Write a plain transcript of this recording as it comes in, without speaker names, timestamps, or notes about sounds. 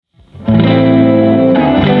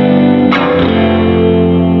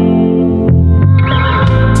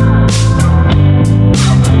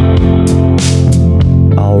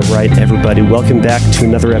everybody. Welcome back to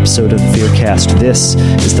another episode of the Fearcast. This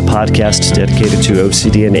is the podcast dedicated to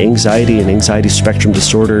OCD and anxiety spectrum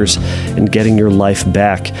disorders and getting your life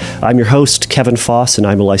back. I'm your host, Kevin Foss, and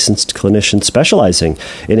I'm a licensed clinician specializing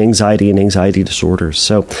in anxiety and anxiety disorders.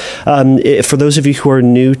 So for those of you who are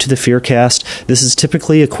new to the Fearcast, this is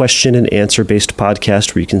typically a question and answer based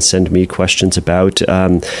podcast where you can send me questions about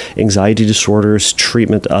anxiety disorders,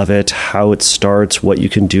 treatment of it, how it starts, what you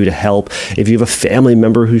can do to help. If you have a family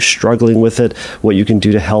member who's struggling with it, what you can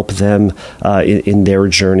do to help them in their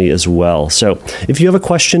journey as well. So if you have a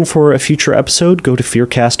question for a future episode, go to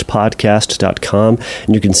fearcastpodcast.com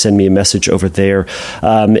and you can send me a message over there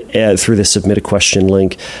through the submit a question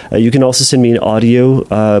link. You can also send me an audio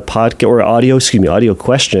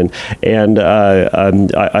question, and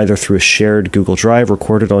either through a shared Google Drive,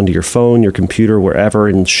 record it onto your phone, your computer, wherever,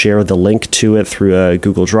 and share the link to it through a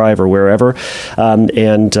Google Drive or wherever, and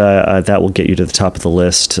that will get you to the top of the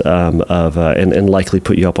list and likely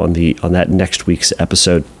put you up on that next week's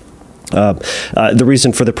episode. The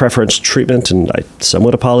reason for the preferential treatment, and I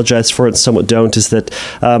somewhat apologize for it, somewhat don't, is that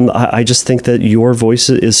I just think that your voice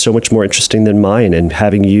is so much more interesting than mine, and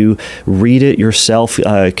having you read it yourself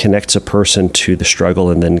connects a person to the struggle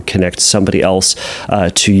and then connects somebody else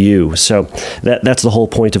to you. So that's the whole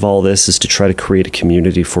point of all this, is to try to create a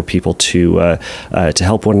community for people to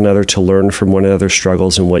help one another, to learn from one another's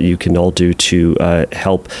struggles and what you can all do to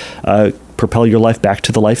help propel your life back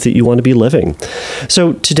to the life that you want to be living.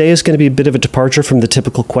 So today is going to be a bit of a departure from the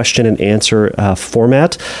typical question and answer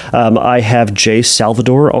format. I have Jay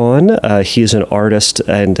Salvador on. He is an artist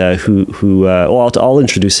and I'll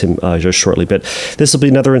introduce him just shortly, but this will be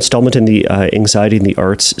another installment in the Anxiety in the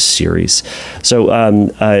Arts series. So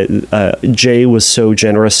Jay was so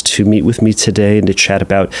generous to meet with me today and to chat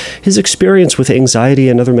about his experience with anxiety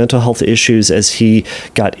and other mental health issues as he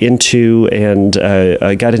got into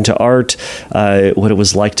art, what it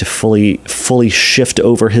was like to fully shift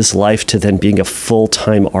over his life to then being a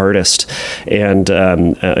full-time artist, and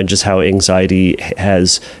just how anxiety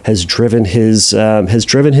has driven his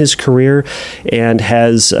career and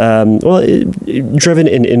has driven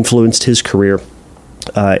and influenced his career.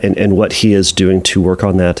 And what he is doing to work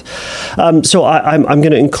on that. So I'm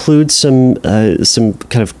going to include some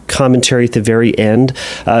kind of commentary at the very end.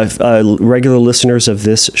 Regular listeners of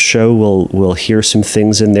this show will hear some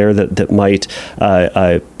things in there that might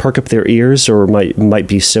perk up their ears, or might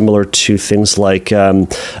be similar to things like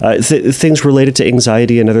things related to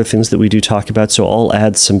anxiety and other things that we do talk about. So I'll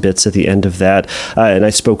add some bits at the end of that. And I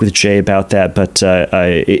spoke with Jay about that, but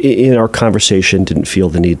in our conversation didn't feel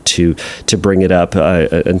the need to bring it up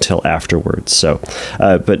until afterwards. So,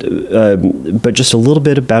 but just a little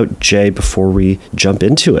bit about Jay before we jump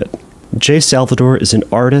into it. Jay Salvador is an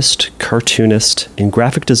artist, cartoonist, and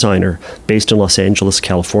graphic designer based in Los Angeles,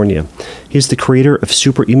 California. He is the creator of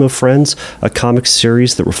Super Emo Friends, a comic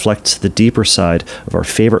series that reflects the deeper side of our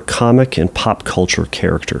favorite comic and pop culture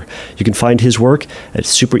character. You can find his work at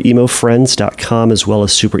superemofriends.com, as well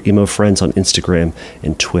as Super Emo Friends on Instagram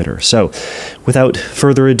and Twitter. So, without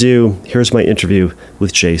further ado, here's my interview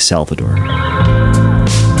with Jay Salvador.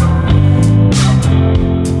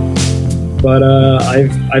 But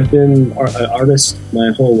I've been an artist my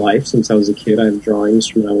whole life since I was a kid. I have drawings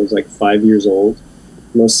from when I was like 5 years old,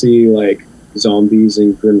 mostly like zombies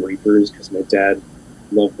and Grim Reapers, because my dad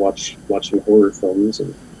loved watching horror films,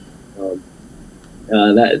 and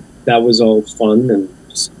that was all fun, and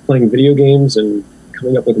just playing video games and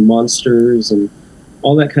coming up with monsters and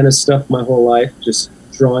all that kind of stuff my whole life. Just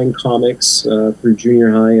drawing comics through junior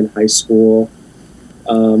high and high school.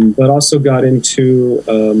 But also got into,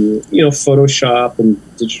 Photoshop and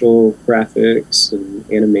digital graphics and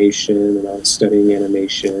animation, and I was studying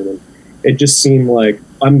animation, and it just seemed like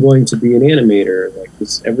I'm going to be an animator. Like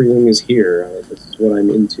everything is here. This is what I'm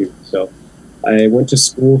into. So I went to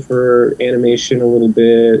school for animation a little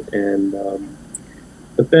bit, and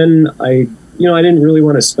but then I didn't really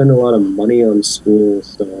want to spend a lot of money on school,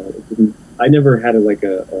 so I never had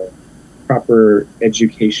a proper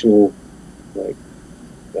educational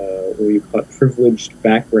what do you call it, privileged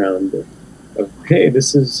background of hey,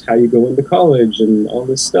 this is how you go into college and all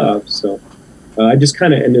this stuff. So I just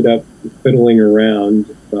kind of ended up fiddling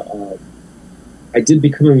around. I did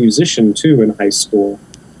become a musician too in high school,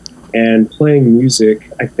 and playing music.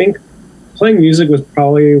 I think playing music was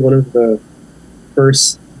probably one of the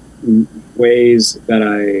first ways that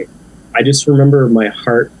I just remember my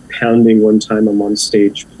heart pounding one time I'm on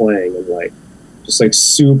stage playing, and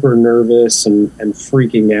just super nervous and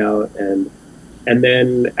freaking out, and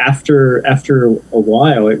then after a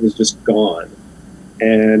while it was just gone,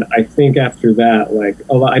 And I think after that, like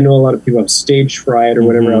I know a lot of people have stage fright or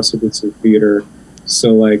whatever. I also did some theater, so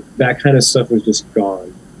like that kind of stuff was just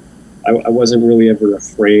gone. I wasn't really ever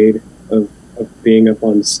afraid of being up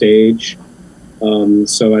on stage.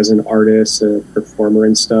 So as an artist, a performer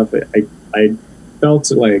and stuff, I felt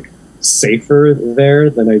like safer there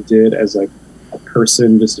than I did as like a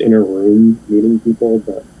person just in a room meeting people.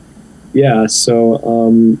 But yeah, so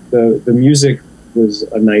the music was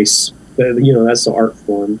a nice, that's the art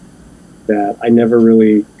form that I never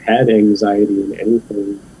really had anxiety in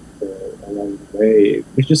anything along the way. It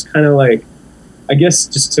was just kind of like, I guess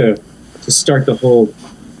just to start the whole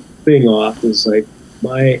thing off is like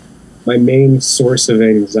my main source of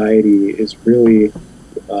anxiety is really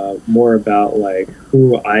more about like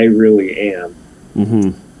who I really am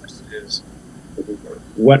versus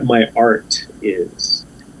what my art is.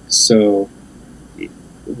 So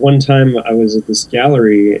one time I was at this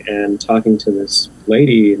gallery and talking to this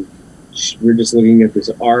lady, and we're just looking at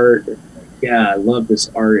this art. Like, yeah, I love this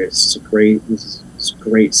artist. This is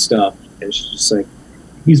great stuff. And she's just like,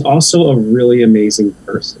 he's also a really amazing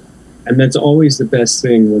person. And that's always the best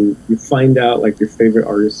thing when you find out like your favorite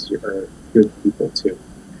artists are good people too.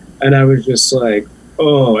 And I was just like,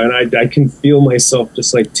 oh, and I can feel myself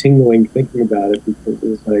just like tingling thinking about it, because it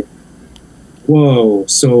was like, whoa,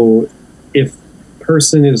 so if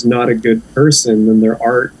person is not a good person, then their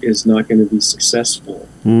art is not going to be successful.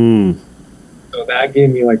 So that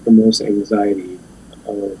gave me like the most anxiety.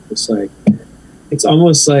 It's like, it's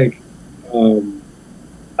almost like,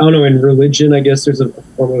 I don't know, in religion, I guess there's a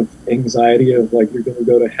form of anxiety of like, you're going to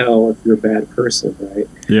go to hell if you're a bad person, right?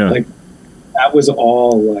 Yeah. Like that was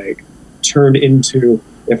all like turned into,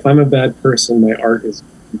 if I'm a bad person, my art is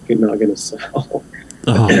not going to sell.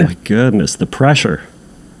 Oh my goodness, the pressure.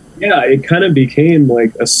 Yeah, it kind of became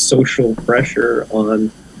like a social pressure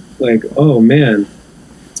on like, oh man,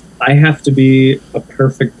 I have to be a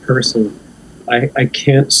perfect person. I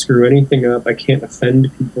can't screw anything up. I can't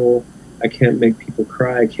offend people. I can't make people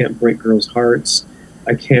cry. I can't break girls' hearts.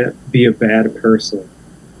 I can't be a bad person.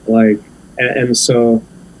 Like, and so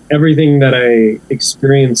everything that I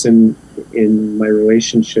experience in my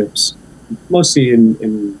relationships, mostly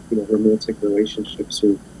in romantic relationships,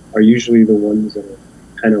 are usually the ones that are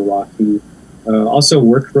kind of rocky. Also,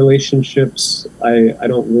 work relationships, I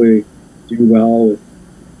don't really do well with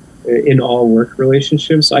in all work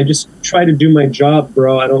relationships. I just try to do my job,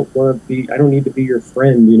 bro. I don't need to be your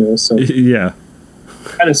friend, so yeah,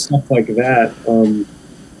 kind of stuff like that.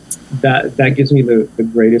 That gives me the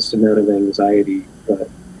greatest amount of anxiety. But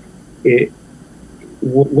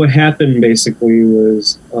what happened basically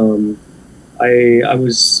was I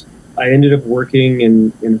ended up working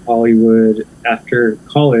in Hollywood after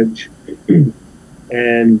college,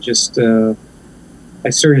 and just I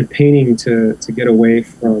started painting to get away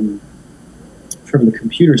from the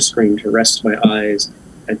computer screen, to rest my eyes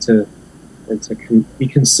and to be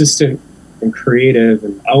consistent and creative,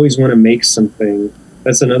 and I always want to make something.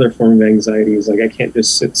 That's another form of anxiety, is like I can't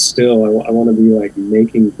just sit still. I want to be like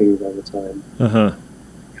making things all the time.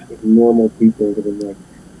 Like normal people that are like,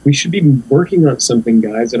 we should be working on something,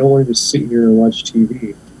 guys. I don't want to just sit here and watch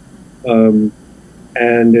TV.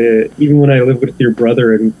 And even when I lived with your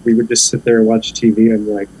brother and we would just sit there and watch TV, I'm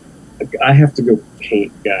like, I have to go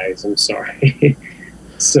paint, guys. I'm sorry.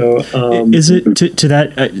 So is it to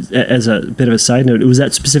that as a bit of a side note, was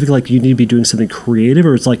that specifically like you need to be doing something creative,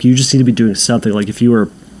 or it's like you just need to be doing something, like if you were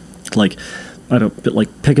like, I don't know,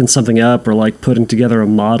 like picking something up or like putting together a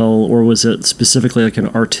model, or was it specifically like an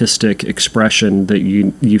artistic expression that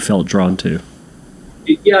you felt drawn to?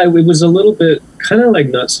 Yeah, it was a little bit kind of like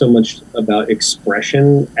not so much about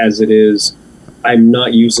expression as it is I'm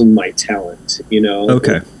not using my talent,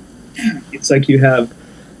 Okay. It's like you have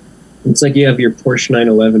your Porsche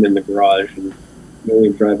 911 in the garage and you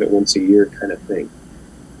only drive it once a year kind of thing.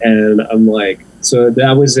 And I'm like, so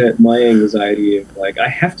that was it, my anxiety of like, I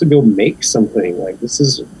have to go make something. Like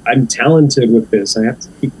I'm talented with this. I have to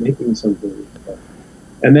keep making something.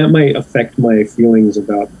 And that might affect my feelings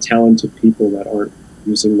about talented people that aren't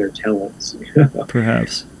using their talents.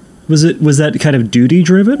 Perhaps. Was that kind of duty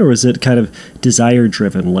driven, or was it kind of desire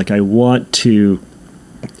driven? Like I want to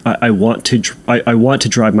drive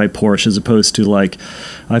my Porsche, as opposed to like,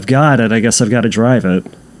 I've got it, I guess I've got to drive it.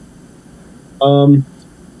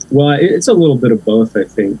 Well, it's a little bit of both, I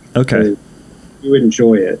think. Okay. You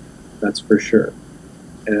enjoy it, that's for sure.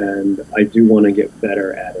 And I do want to get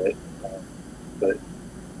better at it. But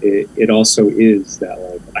it also is that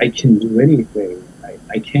like, I can do anything.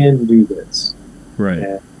 I can do this. Right.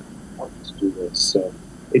 And I want to do this. So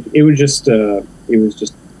it was just the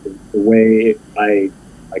way I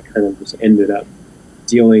kind of just ended up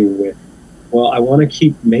dealing with, well, I want to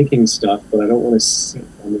keep making stuff, but I don't want to sit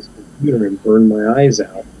on this computer and burn my eyes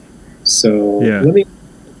out. So let me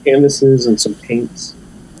canvases and some paints.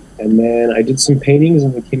 And then I did some paintings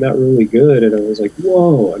and they came out really good. And I was like,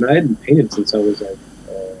 whoa. And I hadn't painted since I was like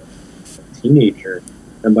a teenager.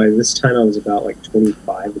 And by this time I was about like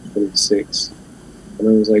 25 or 26. And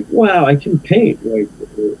I was like, wow, I can paint. Like,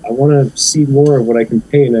 I want to see more of what I can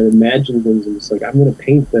paint. I imagine things and it's like, I'm going to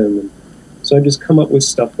paint them. And so I just come up with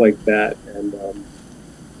stuff like that.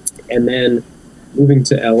 And then moving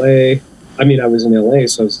to LA, I mean, I was in LA,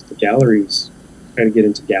 so I was at the galleries, trying to get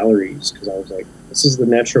into galleries because I was like, this is the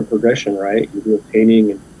natural progression, right? You do a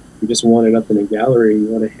painting and you just want it up in a gallery. You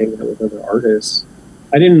want to hang out with other artists.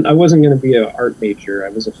 I wasn't going to be an art major. I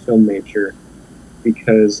was a film major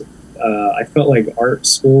because I felt like art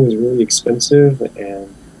school was really expensive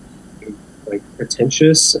and like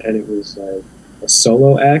pretentious, and it was like a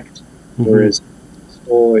solo act, whereas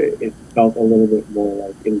school, it felt a little bit more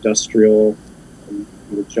like industrial and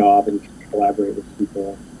the job and collaborate with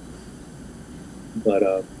people.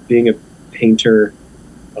 But being a painter,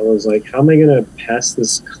 I was like, how am I going to pass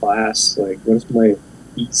this class? Like, what's my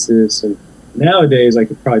thesis? And nowadays, I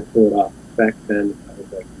could probably pull it off. Back then, I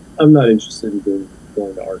was like, I'm not interested in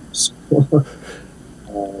going to art school.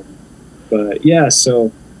 But yeah,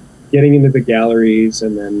 so getting into the galleries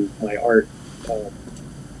and then my art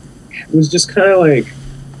was just kind of like,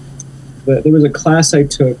 there was a class I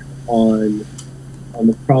took on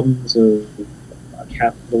the problems of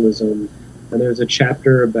capitalism, and there's a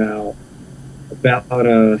chapter about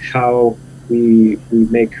how we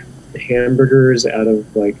make hamburgers out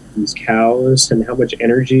of like these cows and how much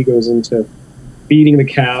energy goes into feeding the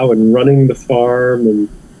cow and running the farm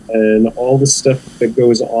and all the stuff that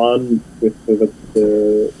goes on with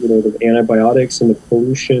the antibiotics and the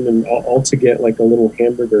pollution and all to get like a little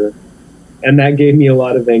hamburger. And that gave me a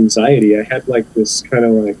lot of anxiety. I had like this kind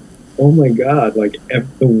of like, oh my God, like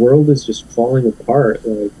the world is just falling apart.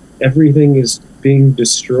 Like everything is being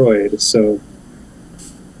destroyed. So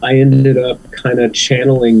I ended up kind of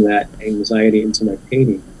channeling that anxiety into my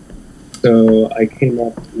painting. So I came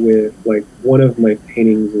up with like one of my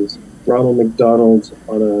paintings is Ronald McDonald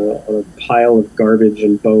on a pile of garbage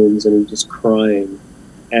and bones, and he's just crying.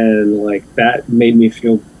 And like that made me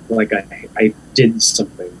feel like I did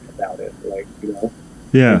something about it. Like, you know?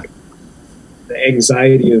 Yeah. Like, the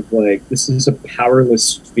anxiety of like, this is a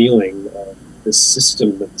powerless feeling of this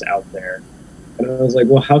system that's out there. And I was like,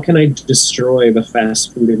 well, how can I destroy the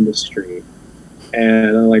fast food industry?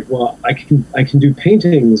 And I'm like, well, I can do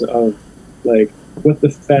paintings of like what the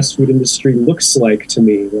fast food industry looks like to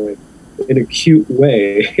me, like in a cute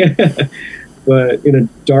way, but in a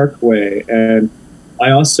dark way. And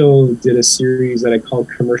I also did a series that I called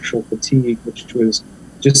Commercial Fatigue, which was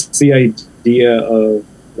just the idea of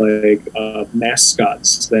like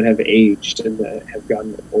mascots that have aged and that have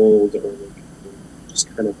gotten old, or like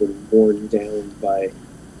just kind of been worn down by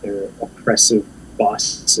their oppressive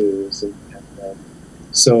bosses. And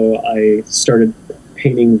so I started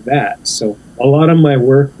painting that. So a lot of my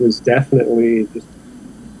work was definitely just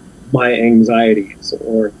my anxieties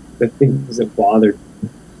or the things that bothered me.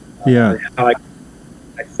 Yeah. How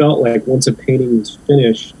I felt like once a painting was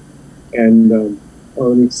finished, and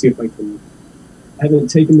let me see if I haven't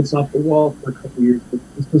taken this off the wall for a couple of years, but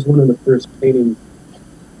this was one of the first paintings.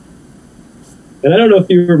 And I don't know if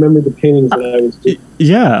you remember the paintings that I was doing.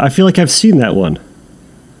 Yeah, I feel like I've seen that one.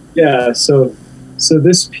 Yeah, so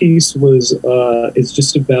this piece was, it's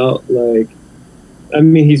just about like, I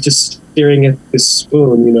mean, he's just staring at this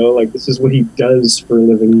spoon, you know, like this is what he does for a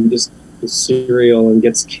living. He just eats cereal and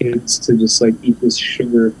gets kids to just like eat this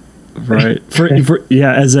sugar. Right.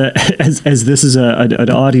 As this is an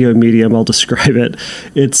audio medium, I'll describe it.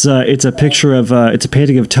 It's a picture of it's a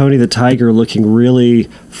painting of Tony the Tiger looking really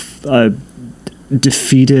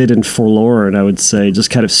defeated and forlorn, I would say,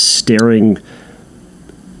 just kind of staring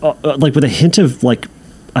like with a hint of like,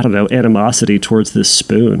 I don't know, animosity towards this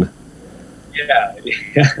spoon. Yeah.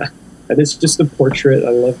 And it's just a portrait. I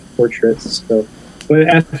love portraits. So, but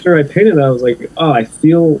after I painted it, I was like, oh, I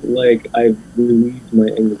feel like I've relieved my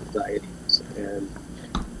anxieties. And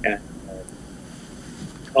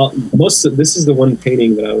this is the one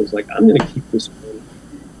painting that I was like, I'm going to keep this one,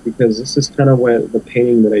 because this is kind of the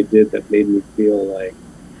painting that I did that made me feel like,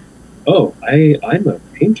 oh, I'm a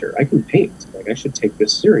painter. I can paint. Like, I should take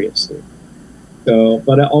this seriously. So,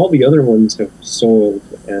 but all the other ones have sold,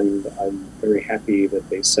 and I'm very happy that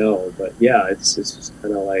they sell. But yeah, it's just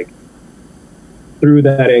kind of like through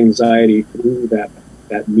that anxiety, through that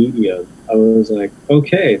medium, I was like,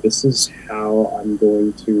 okay, this is why I'm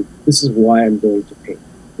going to paint.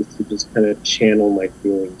 Is to just kind of channel my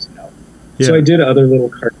feelings out. Yeah. So I did other little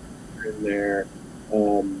cartoons here and there,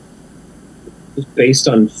 just based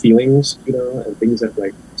on feelings, and things that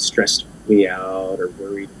like stressed me out or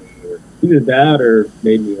worried me, or either that or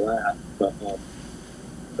made me laugh. But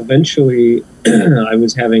eventually, I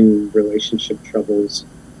was having relationship troubles,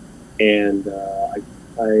 and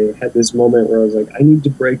I had this moment where I was like, I need to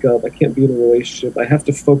break up. I can't be in a relationship. I have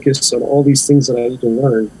to focus on all these things that I need to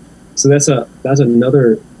learn. So that's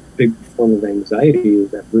another big form of anxiety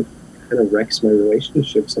that kind of wrecks my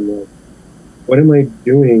relationships. I'm like, what am I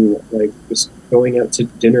doing? Like, just going out to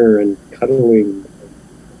dinner and cuddling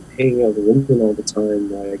and hanging out with women all the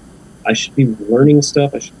time. Like, I should be learning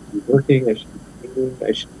stuff. I should be working. I should be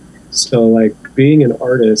painting. So like, being an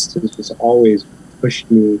artist has just always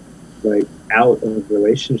pushed me like out of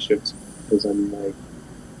relationships, because I'm like,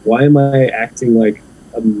 why am I acting like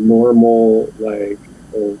a normal like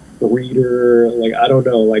reader? Like, I don't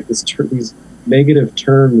know, like these negative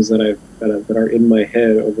terms that are in my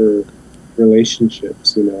head over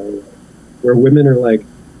relationships, where women are like,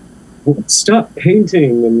 well, stop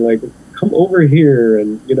painting and like come over here,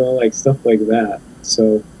 and like stuff like that.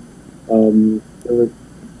 So there was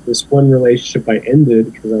this one relationship I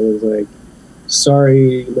ended because I was like,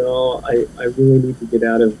 sorry, I really need to get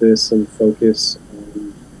out of this and focus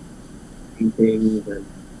on painting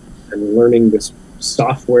and learning this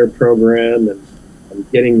software program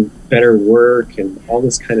and getting better work and all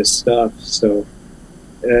this kind of stuff. So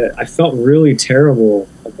I felt really terrible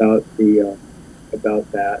about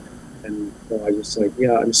that, and I was like,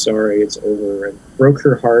 yeah, I'm sorry, it's over, and broke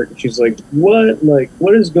her heart. And she's like, what? Like,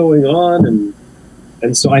 what is going on?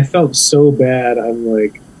 And so I felt so bad. I'm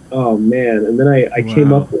like, oh man. And then I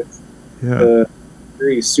came up with the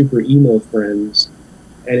very super emo friends,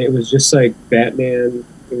 and it was just like Batman.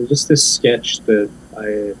 It was just this sketch that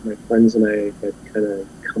my friends and I had kind of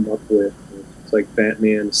come up with. It's like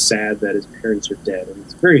Batman sad that his parents are dead, and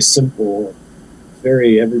it's very simple,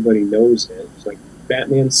 everybody knows it. It's like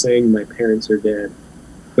Batman saying my parents are dead,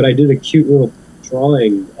 but I did a cute little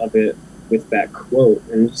drawing of it with that quote,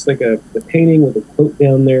 and it's just like the painting with a quote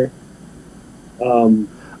down there. And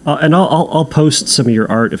I'll post some of your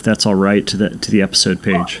art, if that's all right, to the episode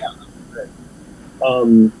page. Oh,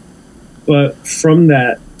 yeah. But from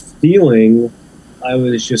that feeling, I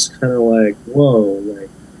was just kind of like, whoa, like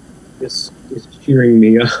this is cheering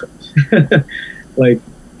me up. Like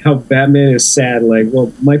how Batman is sad. Like,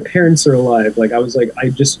 well, my parents are alive. Like, I was like, I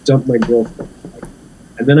just dumped my girlfriend.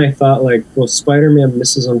 And then I thought, like, well, Spider-Man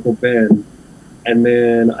misses Uncle Ben. And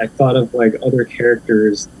then I thought of, like, other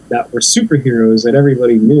characters that were superheroes that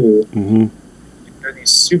everybody knew. Mm-hmm. There are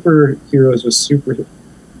these superheroes with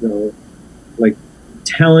like,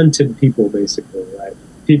 talented people, basically, right?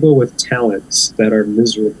 People with talents that are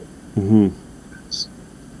miserable. Mm-hmm.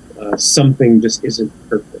 Something just isn't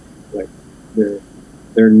perfect. Like,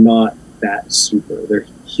 they're not that super. They're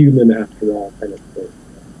human after all, kind of thing.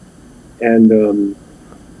 And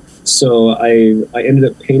so I ended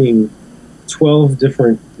up painting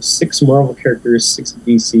 6 Marvel characters, 6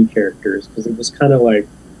 DC characters, because it just kind of like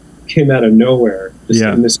came out of nowhere, just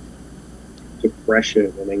in this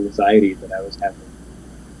depression and anxiety that I was having.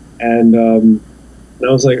 And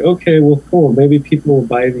I was like, okay, well, cool. Maybe people will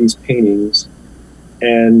buy these paintings.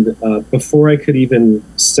 And before I could even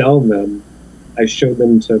sell them, I showed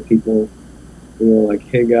them to people, like,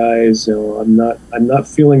 hey guys, I'm not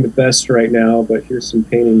feeling the best right now, but here's some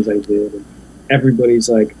paintings I did. And everybody's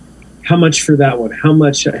like, how much for that one? How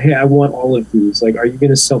much? Hey, I want all of these. Like, are you going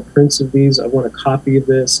to sell prints of these? I want a copy of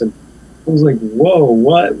this. And I was like, whoa,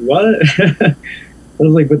 what? I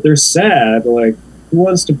was like, but they're sad. Like, who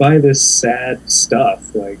wants to buy this sad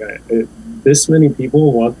stuff? Like, this many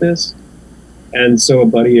people want this? And so a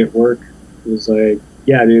buddy at work was like,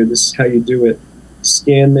 yeah, dude, this is how you do it.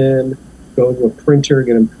 Scan them, go to a printer,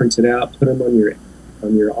 get them printed out, put them on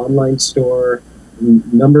your online store,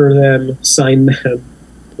 number them, sign them.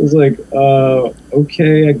 I was like,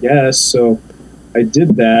 okay, I guess. So I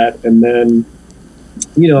did that, and then,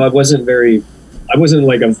 I wasn't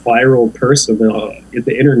like a viral person at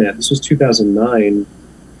the internet. This was 2009.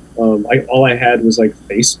 All I had was like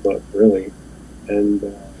Facebook, really, and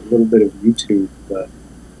a little bit of YouTube. But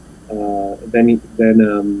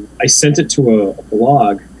then I sent it to a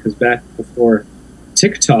blog, because back before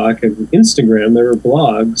TikTok and Instagram, there were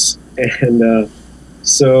blogs, and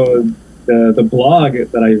so the blog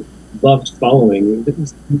that I loved following,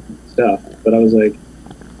 didn't stuff, but I was like,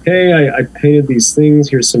 hey, I painted these things.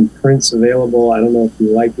 Here's some prints available. I don't know if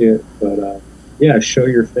you like it, but yeah, show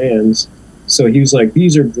your fans. So he was like,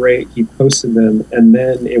 these are great. He posted them, and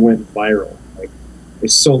then it went viral. Like, they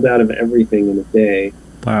sold out of everything in a day.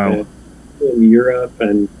 Wow. In Europe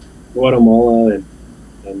and Guatemala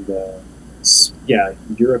and yeah,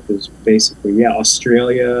 Europe is basically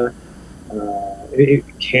Australia,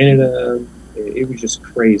 Canada. It was just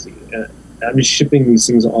crazy. I'm just shipping these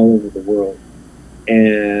things all over the world,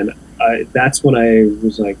 and that's when I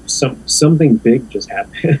was like, something big just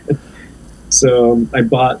happened. So I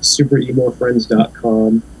bought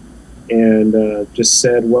SuperEmoFriends.com and just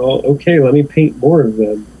said, well, okay, let me paint more of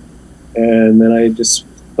them. And then I just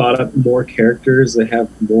thought up more characters that have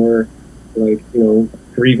more, like,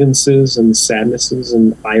 grievances and sadnesses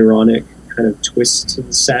and ironic kind of twists to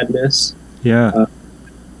the sadness. Yeah.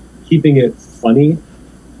 Keeping it funny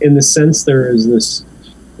in the sense there is this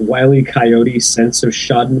Wile E. Coyote sense of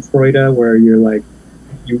Schadenfreude where you're like,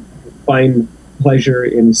 you find pleasure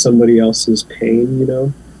in somebody else's pain,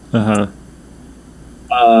 Uh-huh.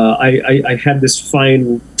 I had this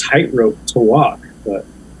fine tightrope to walk, but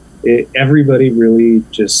everybody really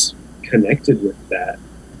just connected with that.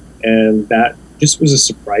 And that just was a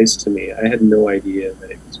surprise to me. I had no idea that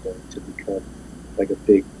it was going to become like a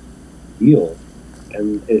big deal,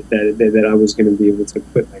 and that I was going to be able to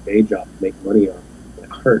quit my day job and make money on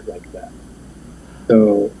art like that.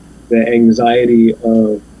 So the anxiety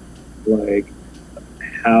of like,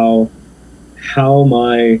 how am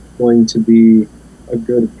I going to be a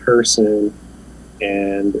good person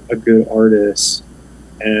and a good artist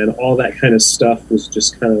and all that kind of stuff was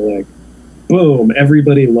just kind of like, boom,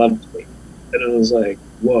 everybody loved me. And I was like,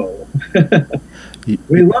 whoa,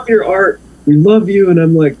 we love your art. We love you. And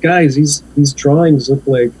I'm like, guys, these drawings look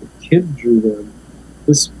like a kid drew them.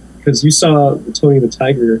 Because you saw the Tony the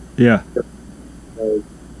Tiger. Yeah.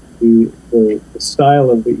 The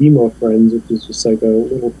style of the Emo Friends, which is just like a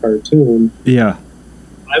little cartoon. Yeah.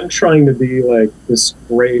 I'm trying to be like this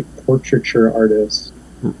great portraiture artist,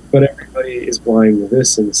 but everybody is buying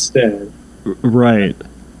this instead. Right.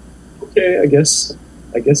 Okay, I guess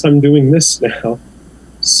I'm doing this now.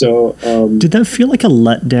 So did that feel like a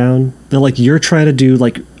letdown? That like you're trying to do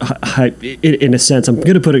like high, in a sense, I'm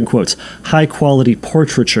going to put it in quotes, high quality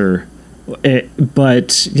portraiture, but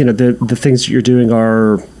the things that you're doing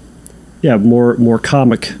are more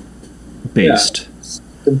comic based. Yeah,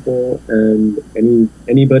 simple, and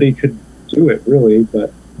anybody could do it really.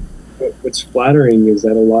 But what's flattering is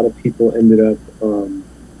that a lot of people ended up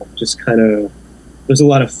just kind of. There's a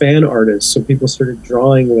lot of fan artists, so people started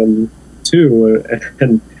drawing them too,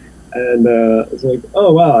 and it's like,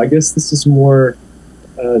 oh wow, I guess this is more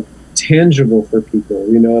tangible for people.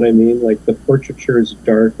 You know what I mean? Like the portraiture is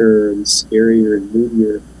darker and scarier and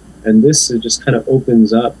moodier, and this just kind of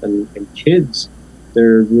opens up, and kids,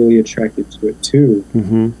 they're really attracted to it too.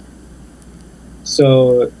 Mm-hmm.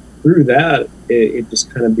 So through that, it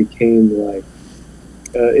just kind of became like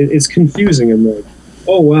it's confusing. I'm like,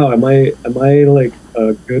 oh wow, am I like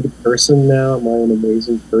a good person now? Am I an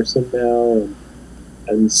amazing person now?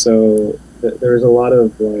 And so there's a lot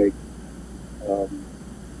of like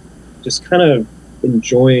just kind of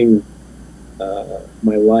enjoying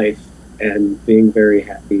my life and being very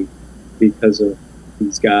happy because of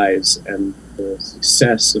these guys and the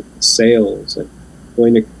success of the sales and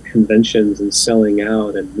going to conventions and selling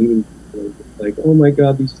out and meeting people like, oh my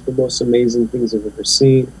god, these are the most amazing things I've ever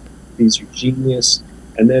seen. These are genius.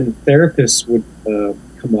 And then therapists would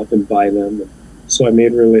come up and buy them. So I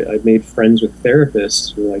made friends with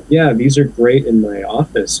therapists who were like, yeah, these are great in my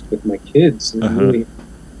office with my kids. And really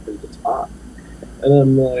to talk. And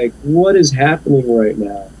I'm like, what is happening right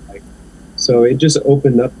now? Like, so it just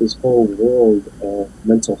opened up this whole world of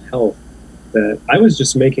mental health that I was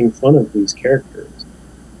just making fun of these characters.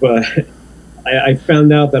 But I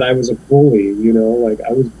found out that I was a bully, like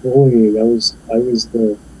I was bullying. I was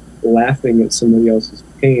laughing at somebody else's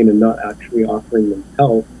pain and not actually offering them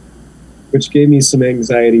help, which gave me some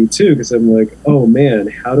anxiety too, because I'm like, oh man,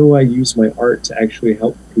 how do I use my art to actually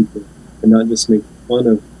help people and not just make fun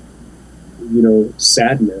of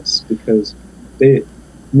sadness? Because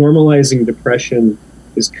normalizing depression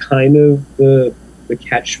is kind of the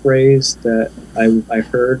catchphrase that I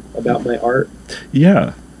heard about my art.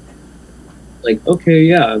 Yeah. Like, okay,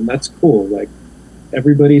 yeah, that's cool. Like,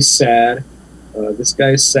 everybody's sad. This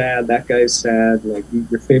guy's sad, that guy's sad, like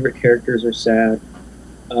your favorite characters are sad.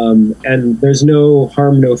 And there's no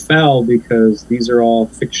harm, no foul, because these are all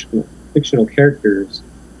fictional characters.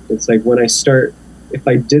 It's like if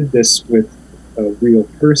I did this with a real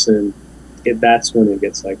person, that's when it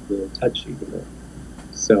gets like really touchy,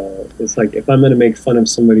 So it's like, if I'm going to make fun of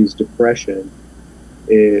somebody's depression,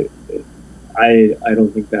 I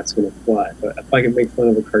don't think that's going to fly. But if I can make fun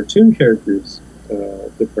of a cartoon character's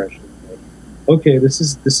depression, okay, this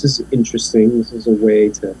is interesting. This is a way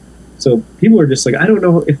to So people are just like, I don't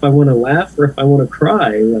know if I want to laugh or if I want to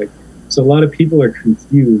cry. Like, so a lot of people are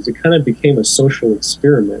confused. It kind of became a social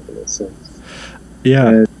experiment in a sense. Yeah.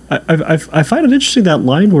 And I find it interesting, that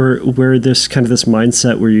line where this kind of this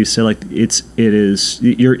mindset where you say like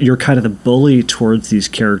you're kind of the bully towards these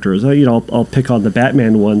characters. You know, I'll pick on the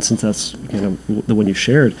Batman one since that's, you know, the one you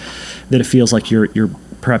shared, that it feels like you're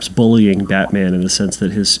perhaps bullying Batman in the sense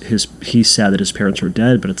that he's sad that his parents are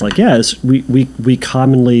dead, but it's like, yes, we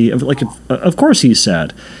commonly, like, of course he's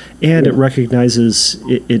sad, and it recognizes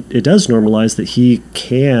it does normalize that he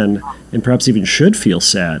can and perhaps even should feel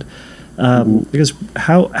sad. Because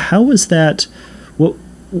how is that? Well,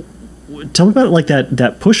 tell me about it, like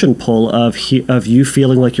that push and pull of you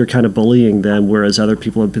feeling like you're kind of bullying them, whereas other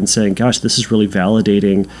people have been saying, "Gosh, this is really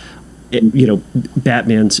validating," you know,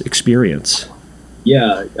 Batman's experience.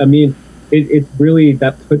 Yeah, I mean, it really,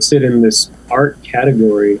 that puts it in this art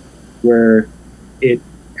category where it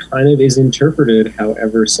kind of is interpreted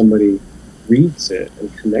however somebody reads it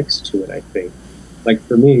and connects to it, I think. Like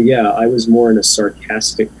for me, yeah, I was more in a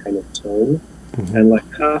sarcastic kind of tone, and like,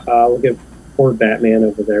 haha, look at poor Batman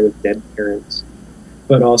over there with dead parents.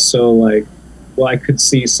 But also like, well, I could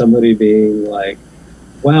see somebody being like,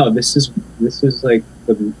 wow, this is like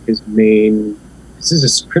his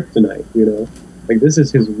kryptonite, you know, like this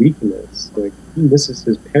is his weakness, like this is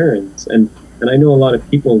his parents, and I know a lot of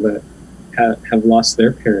people that have lost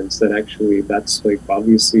their parents that actually that's like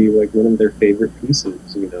obviously like one of their favorite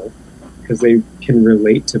pieces, you know. Because they can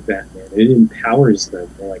relate to Batman. It empowers them.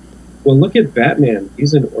 They're like, well, look at Batman.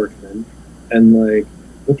 He's an orphan. And, like,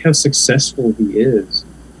 look how successful he is.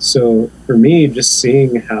 So, for me, just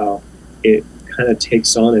seeing how it kind of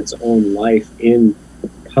takes on its own life in a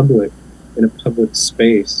public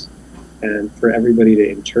space, and for everybody to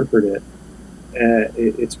interpret it,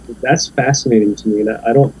 that's fascinating to me. And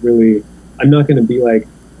I'm not going to be like,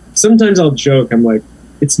 sometimes I'll joke, I'm like,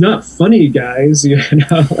 it's not funny, guys, you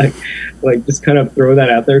know, like just kind of throw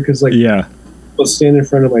that out there, because like, yeah, I'll stand in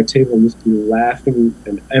front of my table and just be laughing,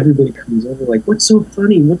 and everybody comes over like, what's so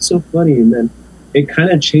funny, and then it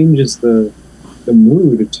kind of changes the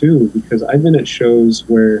mood too, because I've been at shows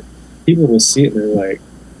where people will see it and they're like,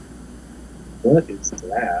 what is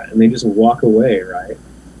that, and they just walk away, right?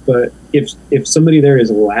 But if somebody there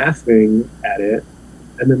is laughing at it,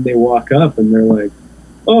 and then they walk up and they're like,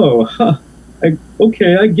 oh, huh,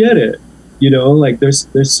 okay, I get it. You know, like there's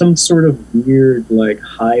some sort of weird like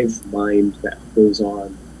hive mind that goes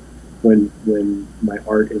on when my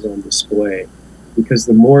art is on display, because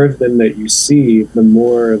the more of them that you see, the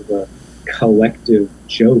more of a collective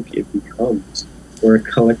joke it becomes, or a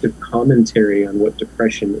collective commentary on what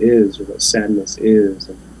depression is or what sadness is,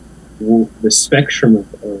 and the spectrum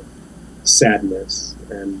of sadness,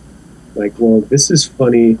 and like, well, this is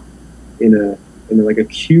funny in a like a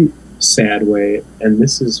cute sad way, and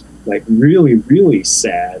this is like really, really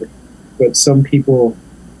sad, but some people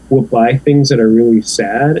will buy things that are really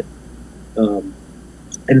sad,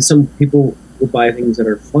 and some people will buy things that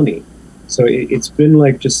are funny. So it's been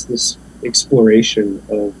like just this exploration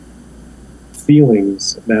of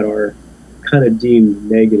feelings that are kind of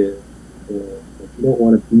deemed negative. If you don't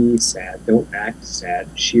want to be sad, don't act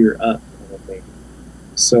sad, cheer up, kind of thing.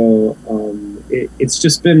 So it's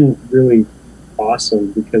just been really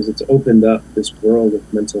awesome, because it's opened up this world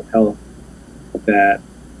of mental health that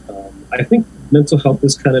I think mental health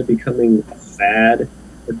is kind of becoming a fad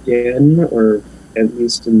again, or at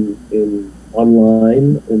least in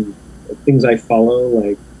online, and things I follow,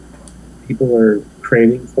 like people are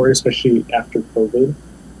craving for it, especially after COVID.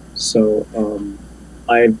 So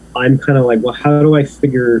I'm kind of like, well, how do I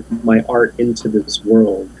figure my art into this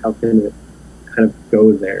world? How can it kind of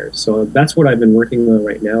go there? So that's what I've been working on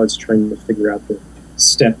right now, is trying to figure out the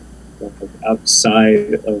step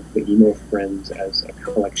outside of the Emo Friends as a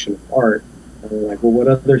collection of art. And I'm like, well, what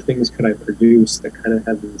other things could I produce that kind of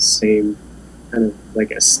have the same kind of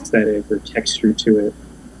like aesthetic or texture to it,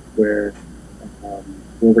 where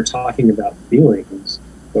we're talking about feelings,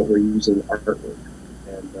 but we're using artwork.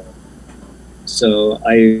 And so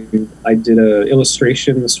I did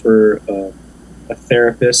illustrations for a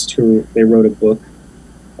therapist who, they wrote a book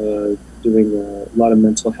doing a lot of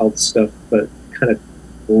mental health stuff, but kind of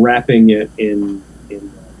wrapping it in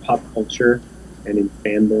pop culture and in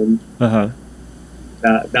fandom. Uh-huh.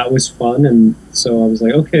 That was fun, and so I was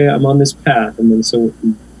like, okay, I'm on this path. And then so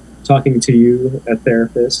talking to you, a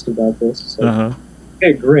therapist, about this, so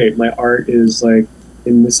okay, great, my art is like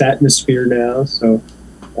in this atmosphere now. So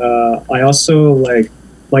I also, like,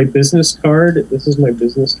 my business card, this is my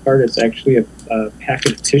business card, it's actually a pack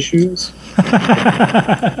of tissues.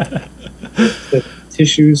 The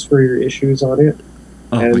tissues for your issues on it.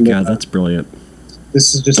 Oh my God, that's brilliant.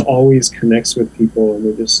 This is just always connects with people, and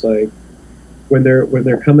they're just like, when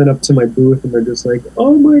they're coming up to my booth and they're just like,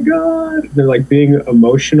 oh my God, they're like being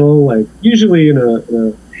emotional, like usually in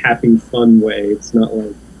a happy, fun way. It's not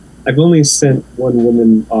like, I've only sent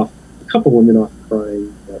a couple women off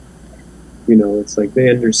crying, but it's like they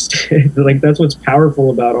understand. Like that's what's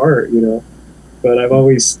powerful about art, But I've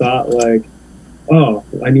always thought like, oh,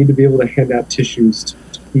 I need to be able to hand out tissues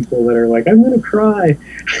to people that are like, I'm gonna cry,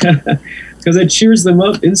 because it cheers them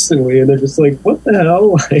up instantly, and they're just like, what the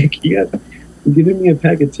hell? Like you're giving me a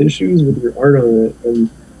pack of tissues with your art on it, and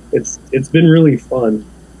it's been really fun.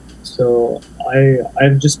 So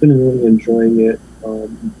I've just been really enjoying it,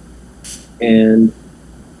 and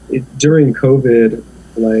during COVID,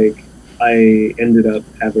 like I ended up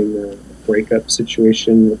having a breakup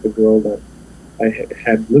situation with a girl that I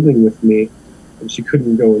had living with me, and she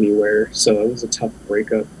couldn't go anywhere, so it was a tough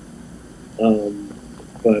breakup.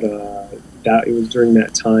 But it was during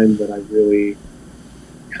that time that I really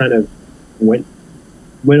kind of went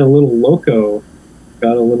a little loco,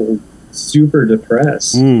 got a little super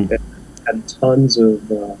depressed, and had tons of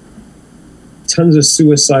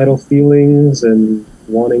suicidal feelings and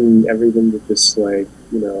wanting everything to just like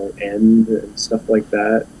end and stuff like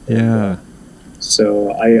that. Yeah.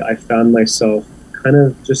 So I found myself kind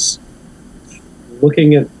of just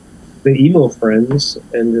looking at the emo friends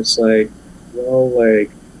and just like, well,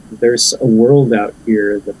 like there's a world out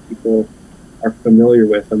here that people are familiar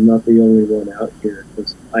with. I'm not the only one out here,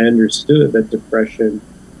 because I understood that depression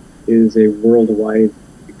is a worldwide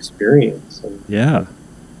experience and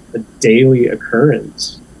a daily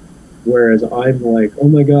occurrence. Whereas I'm like, oh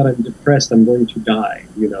my God, I'm depressed, I'm going to die.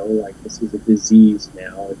 Like this is a disease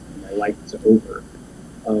now, my life is over.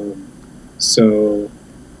 So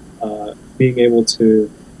being able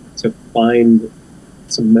to find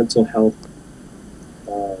some mental health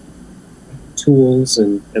tools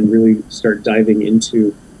and really start diving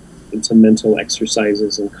into mental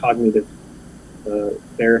exercises and cognitive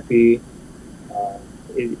therapy,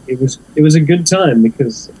 it was a good time,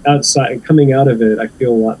 because coming out of it, I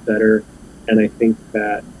feel a lot better. And I think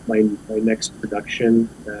that my next production,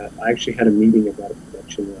 I actually had a meeting about a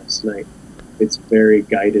production last night. It's very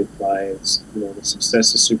guided by the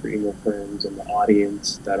success of Super Emo Friends and the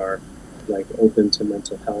audience that are like open to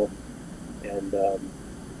mental health. And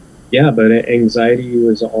but anxiety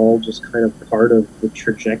was all just kind of part of the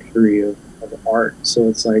trajectory of art. So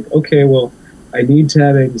it's like, okay, well, I need to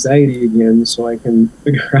have anxiety again so I can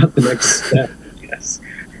figure out the next step, I guess.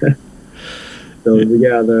 So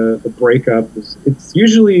the breakup it's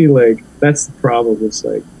usually like, that's the problem. It's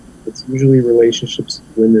like, it's usually relationships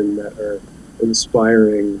with women that are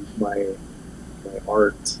inspiring my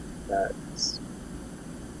art. That's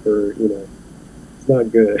it's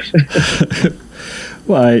not good.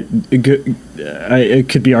 Well, it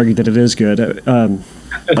could be argued that it is good.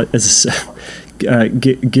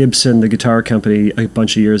 Gibson, the guitar company, a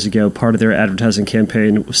bunch of years ago, part of their advertising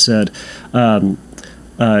campaign said,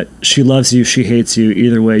 "She loves you, she hates you.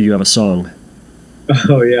 Either way, you have a song."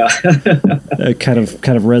 Oh yeah, It kind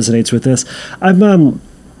of resonates with this.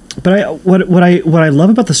 What I love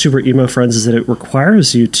about the Super Emo Friends is that it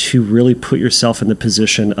requires you to really put yourself in the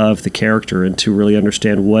position of the character and to really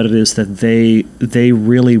understand what it is that they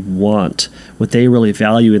really want, what they really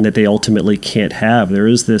value, and that they ultimately can't have. There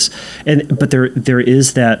is this, but there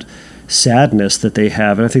is that sadness that they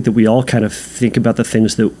have, and I think that we all kind of think about the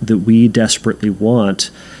things that we desperately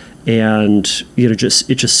want. And it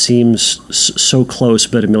just seems so close,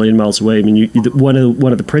 but a million miles away. I mean, one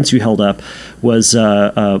of the prints you held up was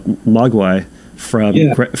Mogwai from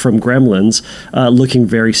Gremlins, looking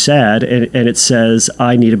very sad, and it says,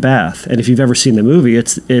 "I need a bath." And if you've ever seen the movie,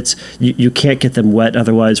 it's you can't get them wet,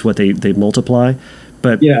 otherwise they multiply.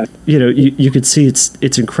 But you could see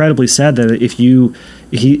it's incredibly sad that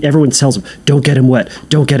everyone tells him, don't get him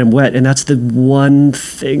wet, and that's the one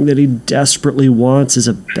thing that he desperately wants is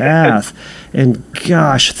a bath. And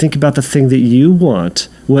gosh, think about the thing that you want,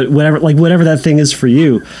 whatever that thing is for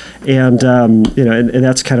you, and and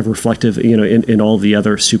that's kind of reflective, in all the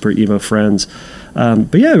other Super Emo Friends.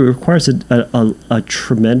 But it requires a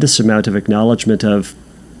tremendous amount of acknowledgement of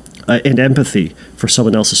and empathy for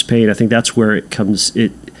someone else's pain. I think that's where it comes.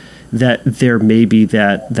 That there may be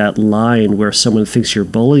that line where someone thinks you're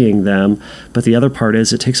bullying them, but the other part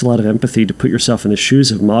is it takes a lot of empathy to put yourself in the shoes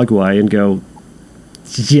of Mogwai and go,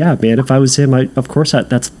 yeah, man, if I was him, of course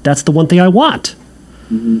that's the one thing I want.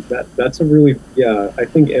 Mm-hmm. That's a really, I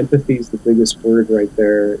think empathy is the biggest word right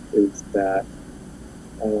there. Is that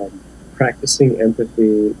practicing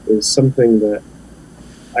empathy is something that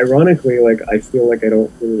ironically, like I feel like I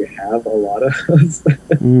don't really have a lot of.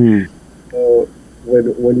 Mm. So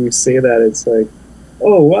when you say that, it's like,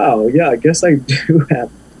 oh wow, yeah, I guess I do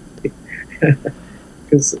have.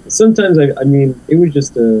 Because sometimes I mean, it was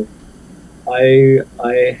just I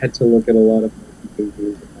had to look at a lot of my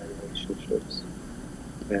behaviors in my relationships,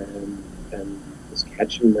 and just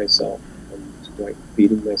catching myself and like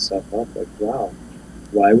beating myself up, like, wow,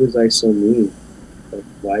 why was I so mean? Like,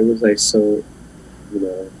 why was I so, you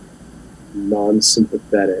know,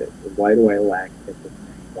 non-sympathetic? Why do I lack empathy?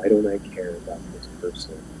 Why don't I care about this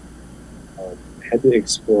person? I had to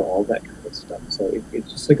explore all that kind of stuff. So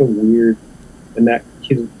it's just like a weird, and that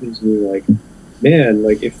gives me like, man,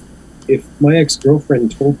 like if my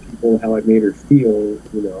ex-girlfriend told people how I made her feel,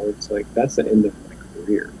 you know, it's like that's the end of my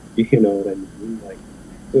career. You know what I mean? Like,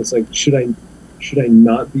 so it's like, should I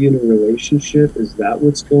not be in a relationship? Is that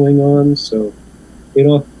what's going on? So it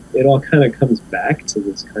all kind of comes back to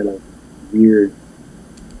this kind of weird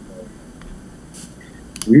uh,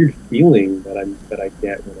 weird feeling that I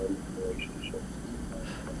get when I'm in a relationship.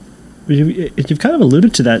 You've kind of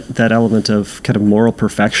alluded to that element of kind of moral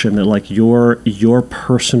perfection, that like your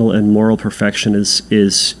personal and moral perfection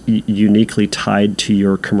is uniquely tied to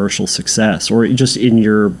your commercial success, or just in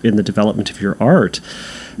the development of your art.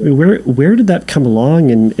 I mean, where did that come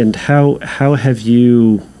along, and how have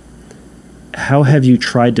you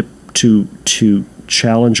tried to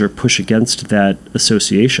challenge or push against that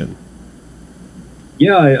association?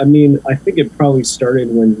 Yeah, I mean, I think it probably started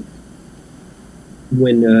when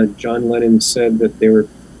John Lennon said that they were,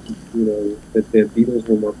 you know, that the Beatles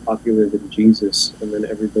were more popular than Jesus, and then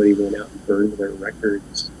everybody went out and burned their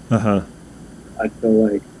records. Uh-huh. I feel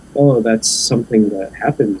like, oh, that's something that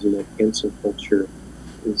happens. You know, cancel culture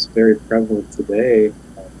is very prevalent today.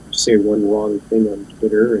 Say one wrong thing on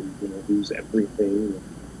Twitter and, you know, lose everything.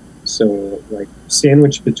 So, like,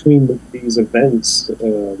 sandwiched between these events,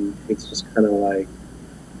 it's just kind of like,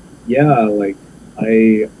 yeah, like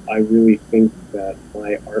I really think that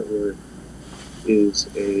my artwork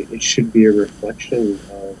it should be a reflection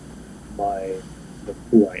of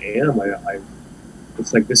who I am.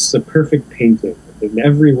 It's like, this is a perfect painting in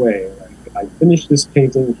every way. Like, I finished this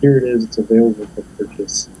painting, here it is, it's available for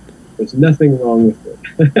purchase. There's nothing wrong with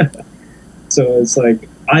it. So it's like,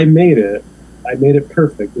 I made it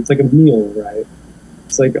perfect. It's like a meal, right?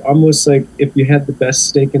 It's like almost like if you had the best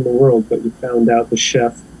steak in the world, but you found out the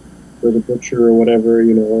chef or the butcher or whatever,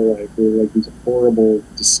 you know, like they're like these horrible,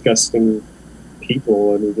 disgusting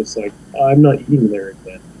people, and you're just like, oh, I'm not eating there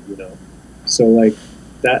again, you know. So like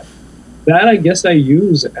that I guess I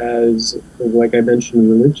use as, like I mentioned,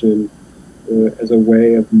 religion as a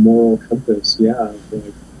way of moral compass. Yeah,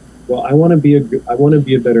 like, well, I want to be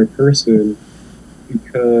a better person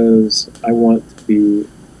because I want to be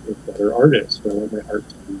a better artist. I want my art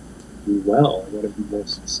to do well. I want to be more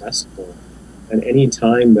successful. And any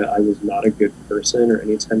time that I was not a good person, or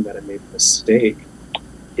any time that I made a mistake,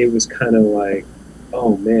 it was kind of like,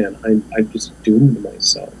 oh man, I've just doomed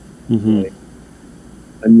myself. Mm-hmm. Like,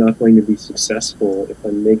 I'm not going to be successful if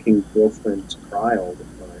I'm making girlfriends cry all the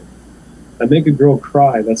time. If I make a girl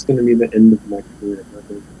cry, that's going to be the end of my career. I'm not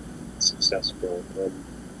going to be successful.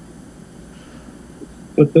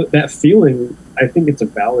 But that feeling, I think it's a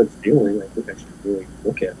valid feeling. I think I should really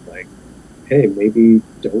look at, like, hey, maybe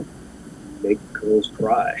don't make girls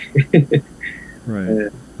cry.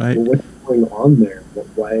 Right. What's going on there?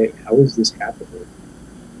 Why? How is this happening?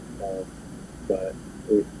 But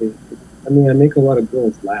I mean, I make a lot of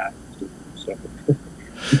girls laugh too, so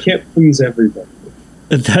you can't please everybody.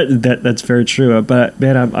 That's very true. But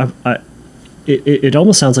man, it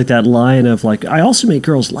almost sounds like that line of like, I also make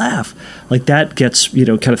girls laugh. Like that gets, you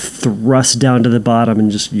know, kind of thrust down to the bottom, and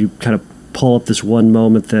just you kind of pull up this one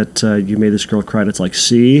moment that you made this girl cry. And it's like,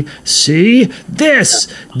 see, this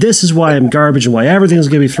is why I'm garbage and why everything's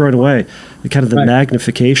going to be thrown away. The kind of the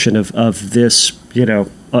magnification of this, you know,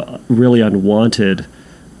 really unwanted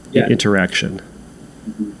interaction.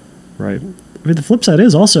 Mm-hmm. Right. I mean, the flip side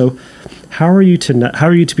is also, how are you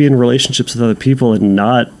to be in relationships with other people and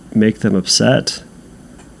not make them upset?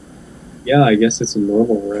 Yeah, I guess it's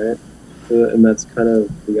normal, right? And that's kind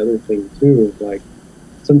of the other thing too. Like,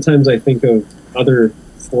 sometimes I think of other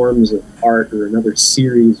forms of art or another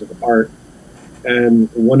series of art, and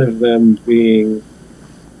one of them being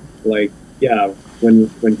like, yeah,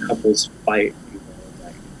 when couples fight, you know,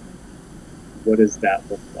 like, what does that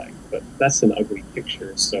look like? But that's an ugly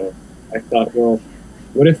picture. So I thought, well,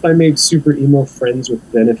 what if I made super emo friends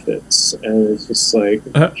with benefits, and it's just like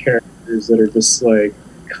characters that are just like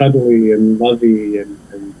cuddly and lovey and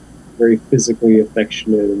very physically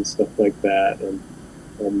affectionate and stuff like that, and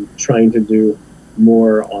trying to do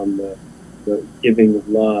more on the giving of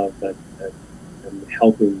love and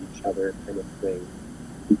helping each other kind of thing,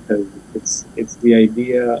 because it's the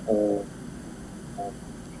idea of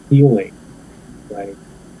healing, right?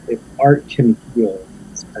 If art can heal,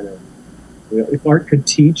 it's kind of, if art could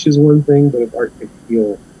teach is one thing, but if art could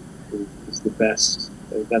heal is the best.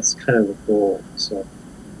 That's kind of the goal. So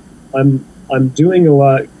I'm doing a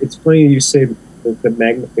lot. It's funny you say the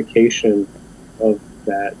magnification of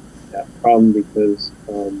that problem, because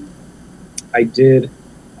I did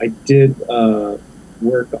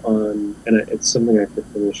work on, and it's something I could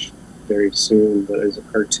finish very soon, but as a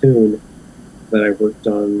cartoon that I worked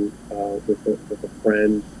on with a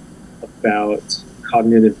friend about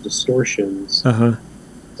cognitive distortions. Uh-huh.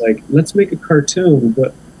 Like, let's make a cartoon,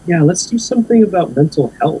 but yeah, let's do something about mental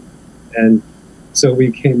health. And so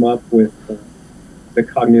we came up with the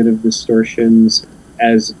cognitive distortions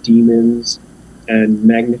as demons, and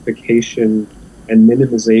magnification and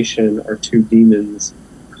minimization are two demons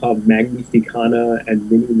called Magnificana and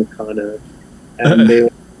Minimicana.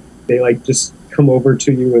 And they like just come over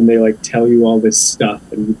to you and they like tell you all this stuff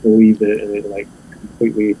and you believe it, and it like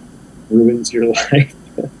completely ruins your life.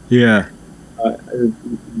 Yeah. You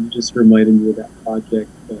just reminded me of that project.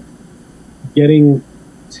 But getting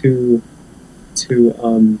to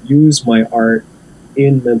use my art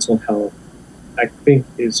in mental health, I think,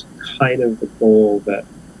 is kind of the goal that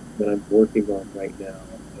I'm working on right now.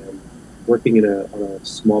 And working on a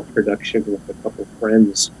small production with a couple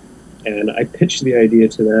friends. And I pitched the idea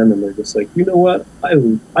to them, and they're just like, you know what?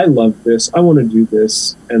 I love this. I want to do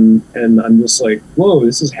this. And I'm just like, whoa,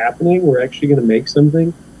 this is happening. We're actually going to make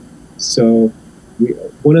something. So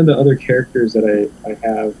one of the other characters that I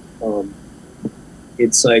have,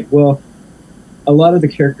 it's like, well, a lot of the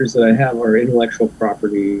characters that I have are intellectual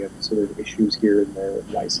property, and so there's issues here and there with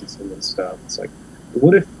licensing and stuff. It's like,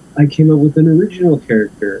 what if I came up with an original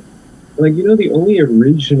character? Like, the only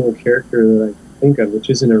original character that I think of, which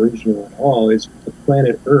isn't original at all, is the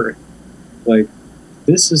planet Earth. Like,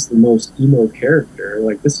 this is the most emo character.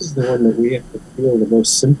 Like, this is the one that we have to feel the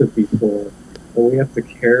most sympathy for, and we have to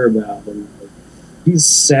care about. And like, he's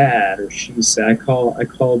sad or she's sad. I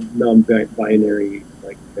call non-binary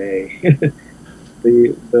like they.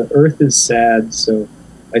 The Earth is sad, so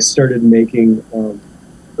I started making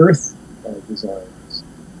Earth designs.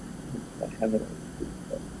 I have it.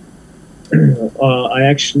 I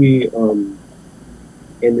actually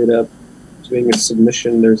ended up doing a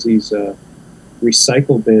submission. There's these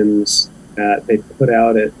recycle bins that they put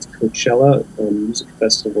out at Coachella Music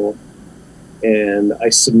Festival, and I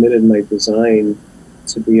submitted my design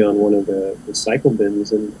to be on one of the recycle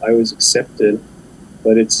bins, and I was accepted.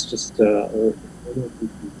 But it's just I don't know if you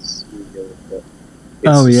can see it, but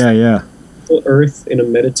it's yeah. Earth in a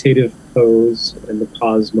meditative pose and the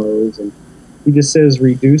cosmos, and he just says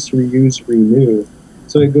reduce, reuse, renew.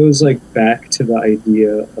 So it goes like back to the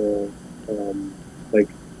idea of like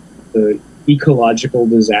the ecological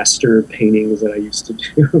disaster paintings that I used to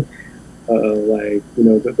do. Like,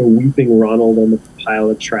 the weeping Ronald on the pile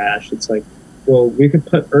of trash. It's like, well, we could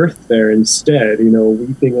put Earth there instead,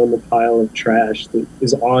 weeping on the pile of trash that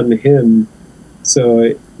is on him.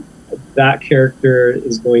 So that character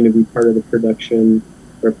is going to be part of the production,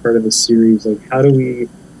 or part of a series. Like, how do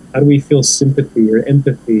we feel sympathy or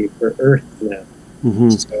empathy for Earth now? Mm-hmm.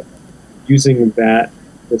 So using that,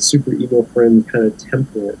 the super ego friend kind of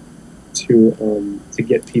template to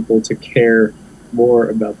get people to care more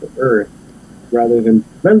about the Earth, rather than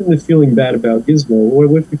feeling bad about Gizmo.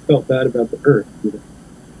 What if we felt bad about the Earth?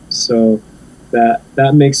 So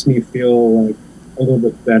that makes me feel like a little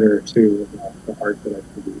bit better too about the art that I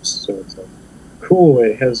produce. So it's like, cool.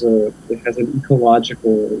 It has an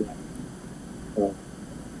ecological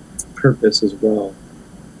purpose as well.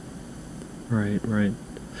 Right.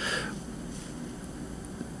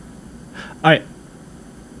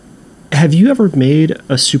 Have you ever made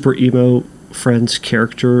a Super Emo Friends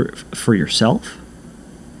character for yourself?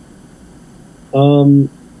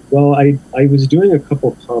 Well, I was doing a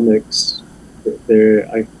couple comics there.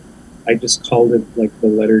 I just called it like the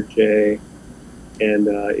letter J, and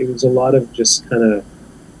it was a lot of just kind of,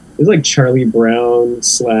 it was like Charlie Brown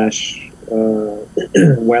 /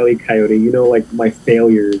 Wile E. Coyote, like my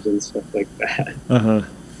failures and stuff like that. Uh-huh.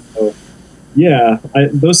 So, yeah,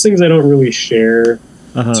 those things I don't really share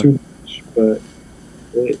too much, but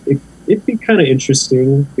it'd be kind of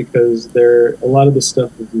interesting, because a lot of the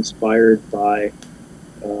stuff is inspired by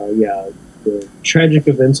the tragic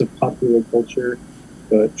events of popular culture,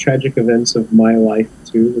 the tragic events of my life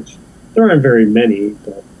too, which there aren't very many,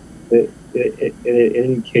 but in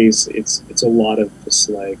any case, it's a lot of just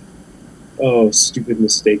like, oh, stupid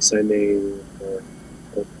mistakes I made, or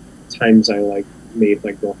times I like made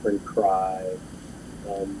my girlfriend cry.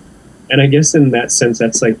 And I guess in that sense,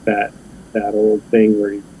 that's like that old thing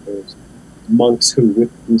where there's monks who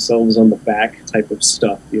whip themselves on the back type of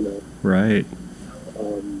stuff, you know. Right.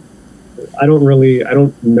 I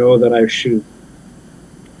don't know that I should.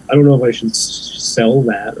 I don't know if I should sell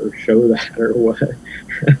that or show that or what.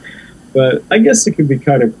 But I guess it could be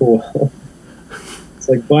kind of cool. It's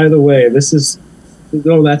like, by the way, that's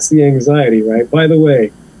the anxiety, right? By the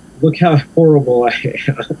way, look how horrible I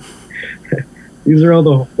am. These are all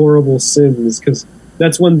the horrible sins, because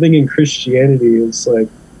that's one thing in Christianity. It's like,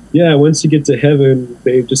 yeah, once you get to heaven,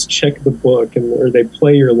 they just check the book or they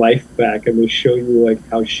play your life back and they show you like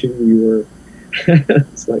how shitty you were.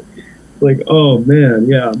 It's like, oh man,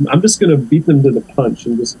 yeah, I'm just gonna beat them to the punch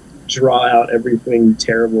and just draw out everything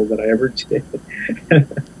terrible that I ever did, and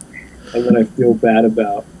that I feel bad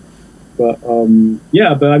about. But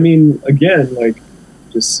yeah, but I mean, again, like,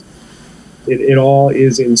 just it all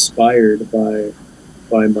is inspired by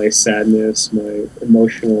my sadness, my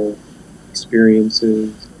emotional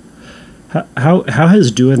experiences. How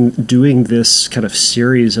has doing this kind of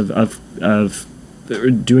series of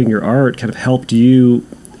doing your art kind of helped you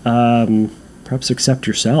perhaps accept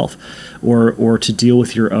yourself, or to deal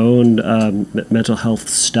with your own mental health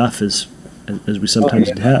stuff as we sometimes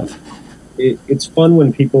have? It's fun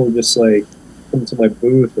when people just like come to my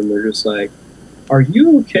booth and they're just like, "Are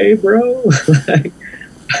you okay, bro?" Like,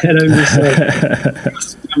 and I'm just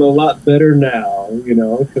like, I'm a lot better now, you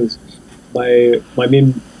know, because my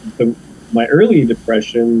early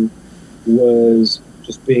depression was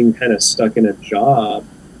just being kind of stuck in a job.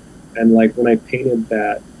 And like when I painted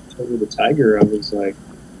that Tony the Tiger, I was like,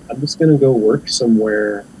 I'm just going to go work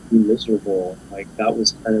somewhere, be miserable. Like that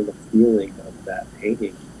was kind of the feeling of that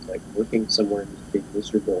painting, like working somewhere and just being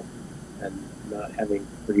miserable and not having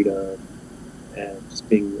freedom and just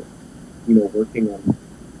being, you know, working on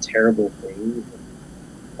terrible things.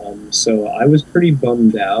 So I was pretty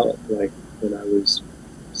bummed out, like when I was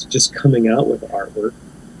just coming out with artwork.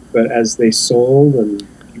 But as they sold and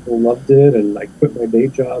people loved it, and I quit my day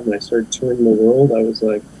job and I started touring the world, I was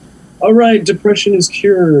like, all right, depression is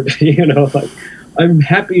cured. You know, like I'm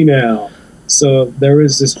happy now. So there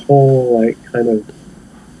was this whole like kind of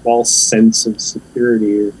false sense of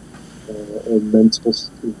security or mental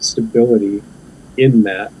stability in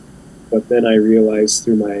that. But then I realized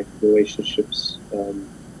through my relationships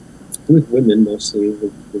with women mostly,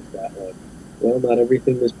 with that, like, well, not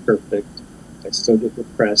everything is perfect. I still get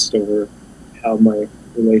depressed over how my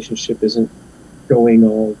relationship isn't going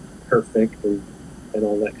all perfect and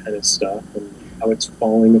all that kind of stuff, and how it's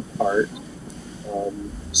falling apart.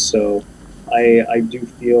 So I do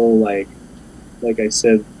feel like I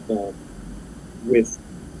said, with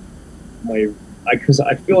because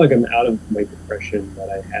I feel like I'm out of my depression that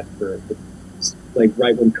I had for like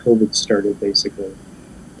right when COVID started, basically.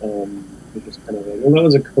 It was kind of like, well, that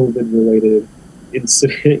was a COVID related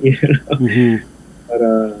incident, you know. Mm-hmm.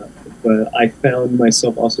 But I found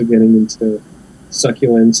myself also getting into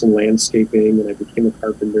succulents and landscaping, and I became a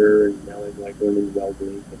carpenter, and now I'm like learning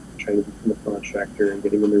welding and trying to become a contractor and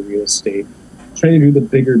getting into real estate, trying to do the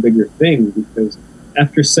bigger thing, because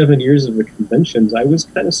after 7 years of the conventions, I was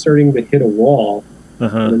kind of starting to hit a wall.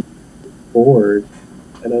 And I'm bored,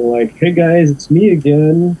 and I'm like, hey guys, it's me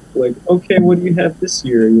again. Like, okay, what do you have this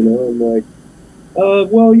year? You know, I'm like,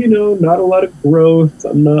 well, you know, not a lot of growth.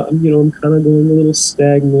 I'm kind of going a little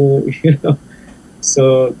stagnant, you know.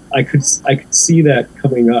 So I could see that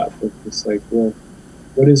coming up. It's just like, well,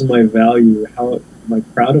 what is my value? How am I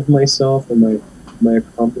proud of myself? Am I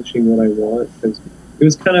accomplishing what I want? Because it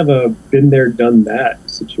was kind of a been there, done that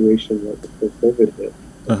situation like before COVID hit.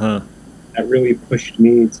 That really pushed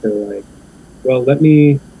me to like, well, let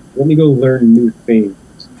me go learn new things,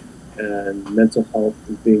 and mental health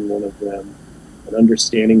is being one of them. And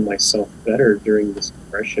understanding myself better during this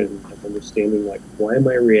depression, and understanding like, why am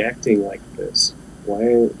I reacting like this? Why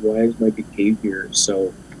is my behavior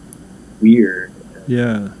so weird? And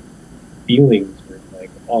yeah, feelings are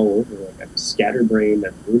like all over. Like I'm scatterbrained,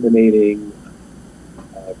 I'm ruminating,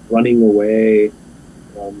 running away.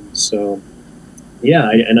 So yeah,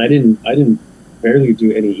 I didn't barely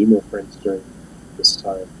do any emo friends during this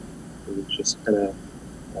time. It was just kind of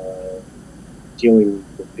dealing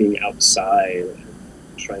with being outside and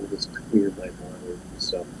trying to just clear my mind.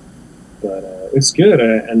 So, but it's good,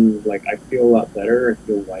 and like I feel a lot better. I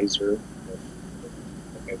feel wiser.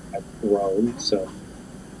 Like I've grown. So,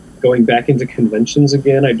 going back into conventions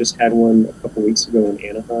again, I just had one a couple weeks ago in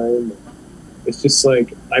Anaheim. It's just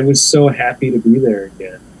like I was so happy to be there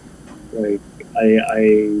again. Like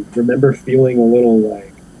I remember feeling a little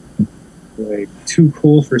like too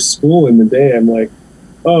cool for school in the day. I'm like,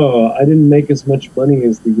 oh, I didn't make as much money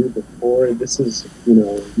as the year before. This is,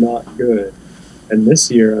 not good. And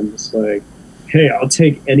this year, I'm just like, hey, I'll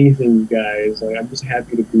take anything, guys. Like, I'm just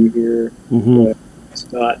happy to be here. Mm-hmm.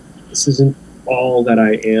 But this isn't all that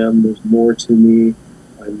I am. There's more to me.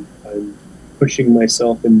 I'm pushing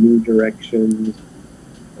myself in new directions,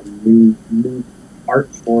 and new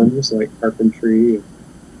art forms like carpentry.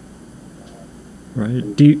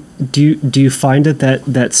 Right. Do you find it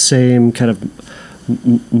that same kind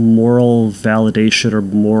of moral validation or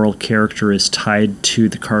moral character is tied to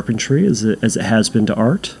the carpentry as it has been to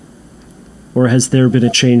art, or has there been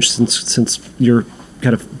a change since your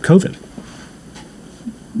kind of COVID?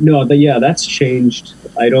 No, that's changed.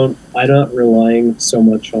 I'm not relying so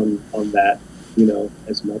much on that,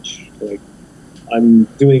 as much. Like, I'm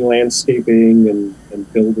doing landscaping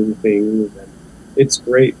and building things, and it's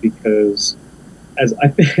great because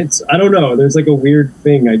I don't know, there's like a weird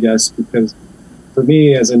thing, I guess, because for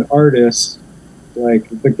me as an artist, like,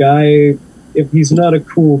 the guy, if he's not a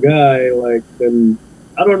cool guy, like, then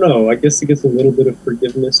I don't know, I guess he gets a little bit of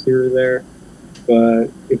forgiveness here or there.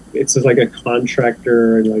 But if it's like a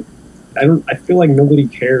contractor, and like, I feel like nobody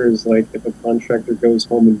cares, like, if a contractor goes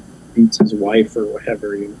home and beats his wife or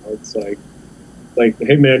whatever, it's like,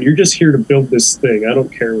 hey man, you're just here to build this thing. I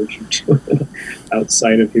don't care what you're doing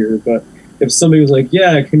outside of here. But if somebody was like,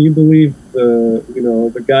 yeah, can you believe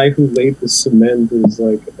the guy who laid the cement is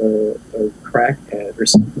like a crackhead or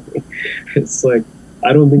something? It's like,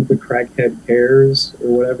 I don't think the crackhead cares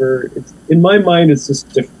or whatever. It's, in my mind, it's just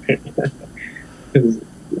different. Because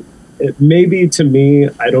maybe to me,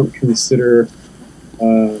 I don't consider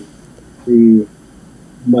the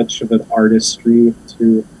much of an artistry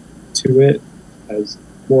to it. As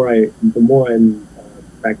the more I'm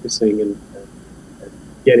practicing and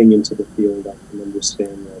getting into the field, I can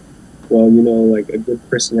understand that. Well, like, a good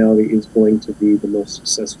personality is going to be the most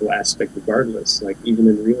successful aspect regardless. Like, even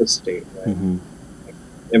in real estate, right? Mm-hmm. Like,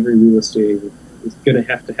 every real estate is going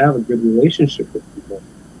to have a good relationship with people.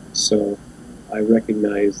 So I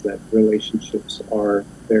recognize that relationships are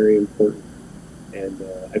very important, and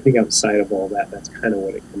I think outside of all that, that's kind of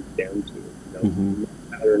what it comes down to. Mm-hmm.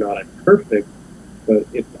 Whether or not I'm perfect, but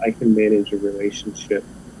if I can manage a relationship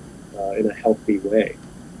in a healthy way,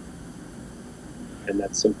 and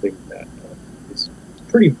that's something that is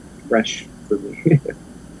pretty fresh for me.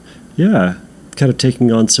 Yeah, kind of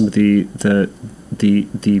taking on some of the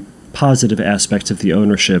positive aspects of the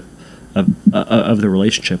ownership of the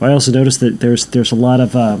relationship. I also noticed that there's a lot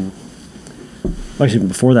of actually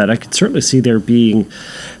before that, I could certainly see there being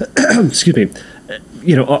excuse me,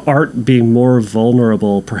 art being more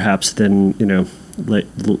vulnerable perhaps than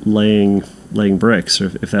laying bricks,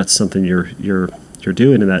 or if that's something you're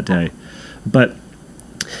doing in that day, but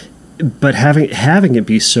having it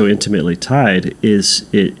be so intimately tied is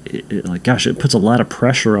it like, gosh, it puts a lot of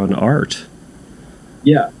pressure on art.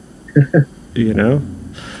 Yeah.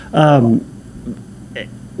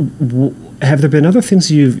 Have there been other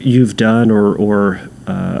things you've done or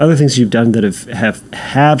other things you've done that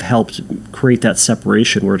have helped create that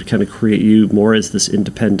separation, where to kind of create you more as this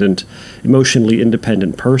emotionally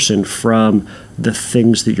independent person from the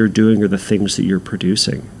things that you're doing or the things that you're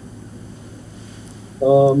producing?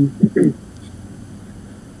 I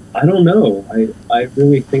don't know. I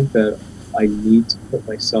really think that I need to put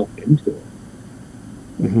myself into it.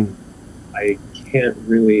 Mm-hmm. I can't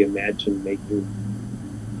really imagine making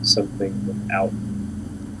something without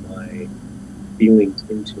my feelings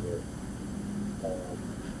into it.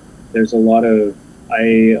 There's a lot of,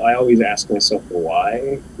 I always ask myself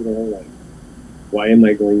why, like, why am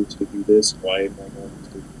I going to do this? Why am I going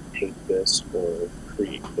to paint this or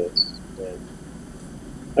create this? And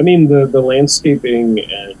I mean, the landscaping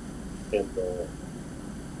and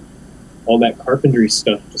all that carpentry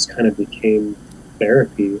stuff just kind of became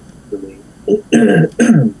therapy for me.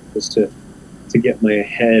 Just to get my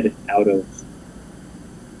head out of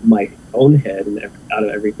my own head and out of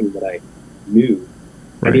everything that I knew.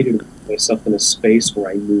 Right. I needed to put myself in a space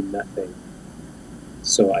where I knew nothing,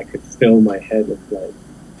 so I could fill my head with like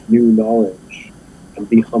new knowledge and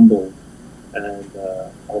be humbled, and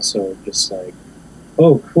also just like,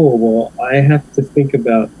 oh, cool. Well, I have to think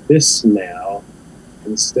about this now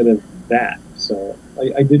instead of that. So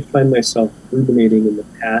I did find myself ruminating in the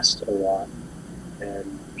past a lot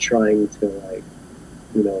and trying to, like,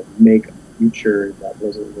 make a future that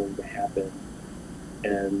wasn't going to happen.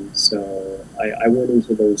 And so I went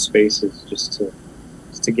into those spaces just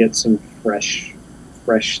to get some fresh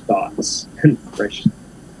thoughts and fresh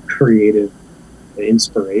creative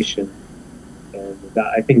inspiration. And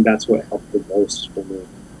I think that's what helped the most for me.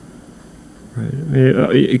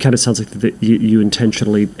 Right. It kind of sounds like that you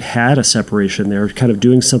intentionally had a separation there, kind of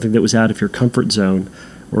doing something that was out of your comfort zone,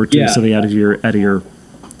 or doing something out of your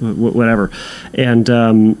whatever, and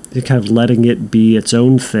kind of letting it be its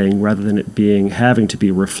own thing rather than it having to be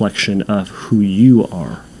a reflection of who you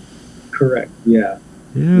are. Correct. Yeah.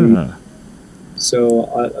 Yeah. So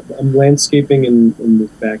I'm landscaping in this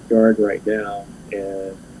backyard right now,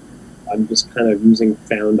 and I'm just kind of using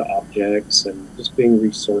found objects and just being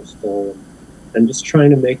resourceful and just trying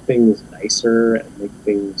to make things nicer and make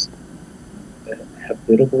things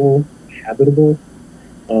habitable.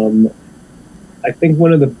 I think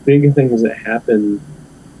one of the big things that happened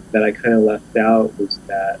that I kind of left out was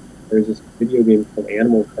that there's this video game called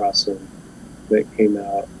Animal Crossing that came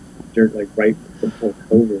out right before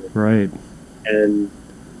COVID. Right. And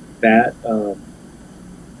that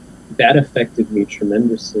affected me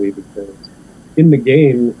tremendously, because in the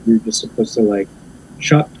game you're just supposed to like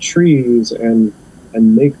chop trees and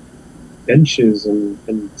make benches and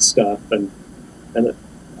stuff and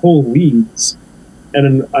pull weeds.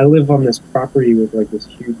 And I live on this property with like this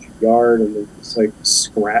huge yard, and there's just like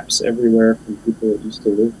scraps everywhere from people that used to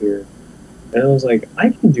live here. And I was like,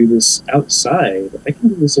 I can do this outside. I can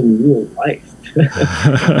do this in real life.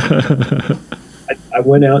 I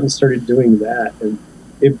went out and started doing that, and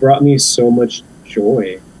it brought me so much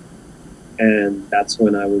joy. And that's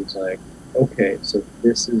when I was like, okay, so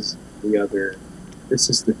this is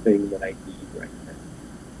the thing that I need right now,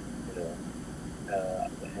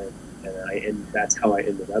 and that's how I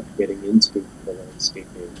ended up getting into the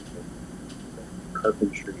landscaping and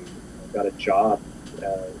carpentry. I got a job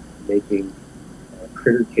making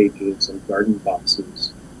critter cages and garden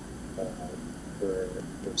boxes for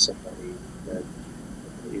somebody, and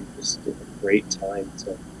it was just a great time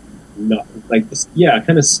to not like this,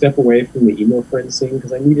 kind of step away from the emo friend scene,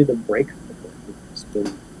 because I needed a break from it. It's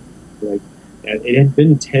been like, it had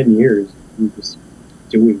been 10 years of just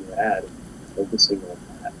doing that and focusing on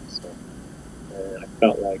that. So I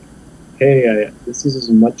felt like, hey, this is as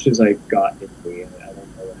much as I got in me, and I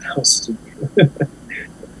don't know what else to do.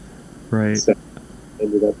 Right. So I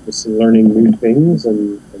ended up just learning new things,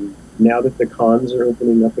 and now that the cons are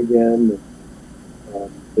opening up again,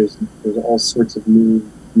 there's all sorts of new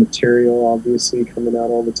material obviously coming out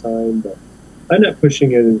all the time, but I'm not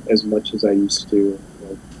pushing it as much as I used to.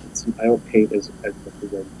 Like, I don't paint as much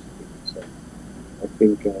as I used to. So I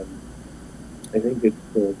think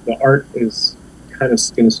the art is kind of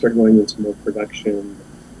going to start going into more production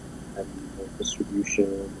and more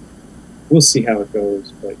distribution. We'll see how it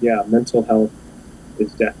goes, but yeah, mental health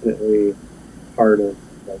is definitely part of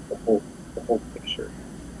like the whole picture.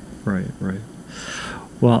 Right.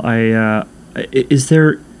 Well, is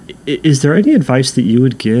there any advice that you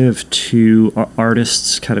would give to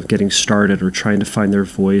artists kind of getting started or trying to find their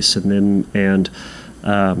voice, and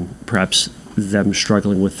perhaps them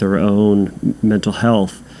struggling with their own mental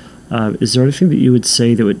health? Is there anything that you would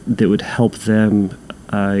say that would help them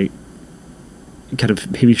kind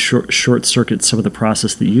of maybe short circuit some of the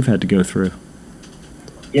process that you've had to go through?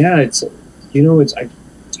 Yeah, I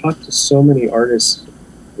talked to so many artists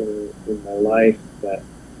in my life that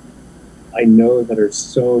I know that are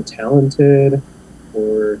so talented,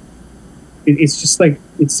 or it's just like,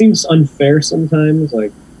 it seems unfair sometimes.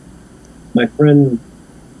 Like my friend,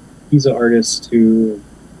 he's an artist too.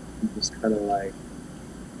 He just kind of like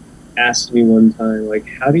asked me one time, like,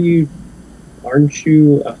 aren't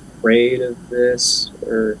you afraid of this?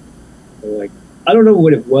 Or like, I don't know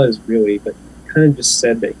what it was really, but kind of just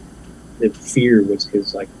said that fear was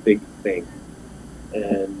his like big thing,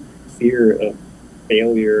 and fear of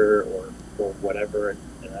failure or whatever.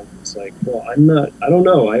 And I was like, well, I don't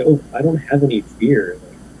know. I don't have any fear.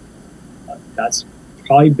 Like, that's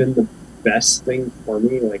probably been the best thing for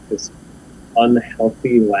me, like this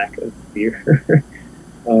unhealthy lack of fear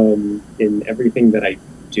in everything that I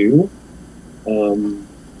do. And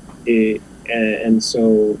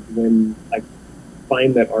so when I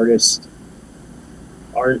find that artists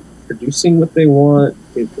aren't producing what they want,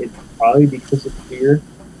 it's probably because of fear.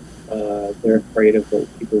 They're afraid of what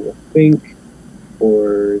people will think,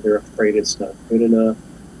 or they're afraid it's not good enough.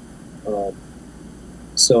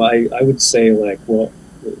 So I would say, like, well,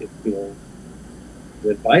 if, the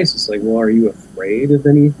advice is like, well, are you afraid of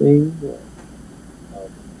anything?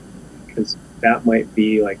 Because that might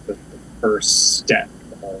be like the first step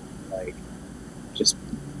of like just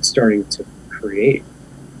starting to create.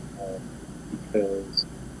 Because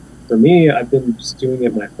for me, I've been just doing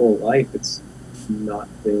it my whole life. It's not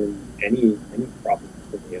been any problem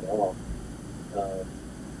for me at all.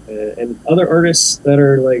 And other artists that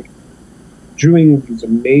are like doing these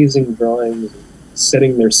amazing drawings,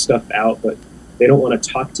 setting their stuff out, but they don't want to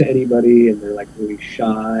talk to anybody, and they're like really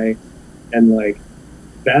shy, and like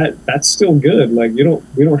that's still good. Like we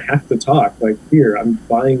don't have to talk. Like, here, I'm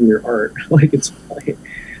buying your art. Like, it's fine.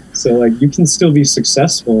 So like you can still be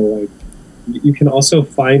successful. Like you can also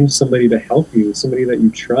find somebody to help you, somebody that you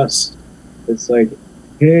trust. It's like,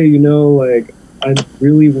 hey, like I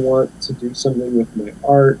really want to do something with my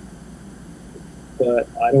art, but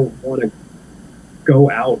I don't want to go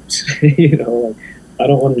out. Like I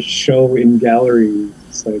don't want to show in galleries.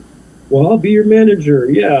 It's like, well, I'll be your manager.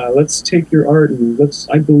 Yeah, let's take your art and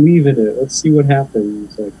I believe in it. Let's see what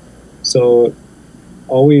happens. Like, so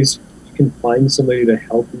always you can find somebody to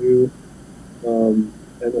help you, and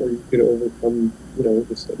or you could overcome,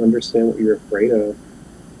 just understand what you're afraid of.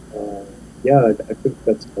 Yeah, I think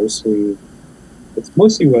it's mostly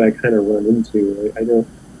what I kind of run into. I know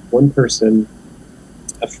one person,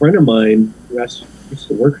 a friend of mine who actually used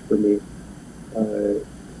to work for me,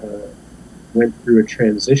 went through a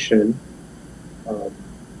transition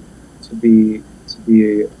to be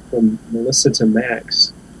from Melissa to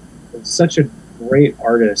Max. It's such a great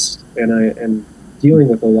artist, and dealing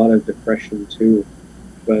with a lot of depression too.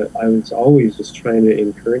 But I was always just trying to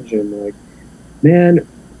encourage him, like, man,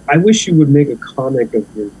 I wish you would make a comic of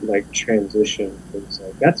your like transition. It's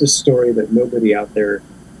like that's a story that nobody out there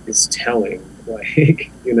is telling.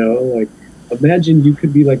 Like, like imagine you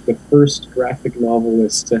could be like the first graphic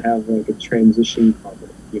novelist to have like a transition comic.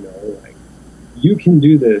 Like you can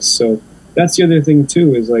do this. So that's the other thing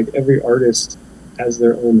too, is like every artist has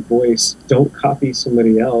their own voice. Don't copy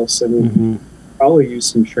somebody else. I mean, probably use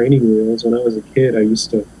some training wheels. When I was a kid, I used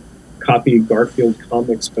to copy Garfield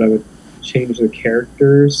comics, but I would change the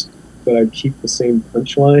characters, but I'd keep the same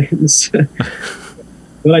punchlines.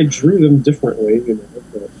 But I drew them differently,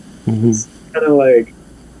 But it's kind of like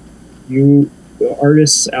the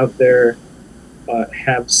artists out there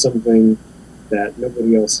have something that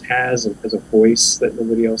nobody else has, and has a voice that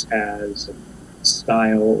nobody else has, and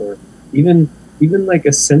style, or even like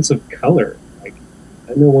a sense of color. Like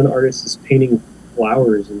I know one artist is painting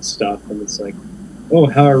flowers and stuff, and it's like, oh,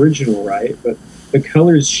 how original, right? But the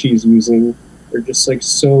colors she's using are just like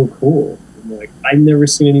so cool. And like I've never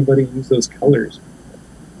seen anybody use those colors,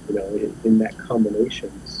 in that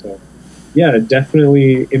combination. So yeah,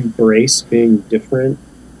 definitely embrace being different,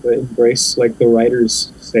 but embrace, like the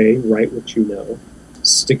writers say, write what you know,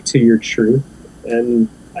 stick to your truth. And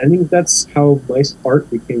I think that's how my art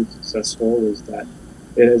became successful, was that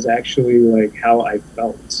it is actually like how I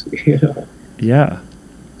felt. Yeah.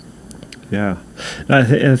 Yeah,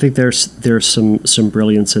 I think there's some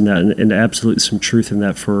brilliance in that, and absolutely some truth in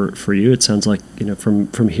that for you. It sounds like,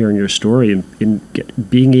 from hearing your story and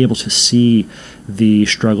being able to see the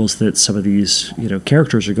struggles that some of these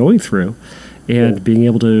characters are going through, and being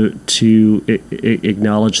able to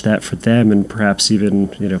acknowledge that for them, and perhaps even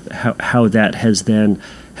how that has then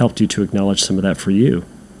helped you to acknowledge some of that for you.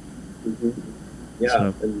 Yeah,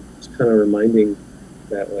 so. And just kind of reminding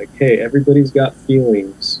that, like, hey, everybody's got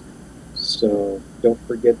feelings. So don't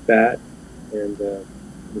forget that, and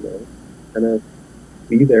kind of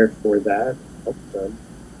be there for that, help them,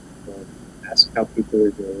 ask how people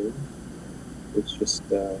are doing. It's just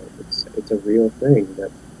it's a real thing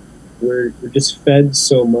that we're just fed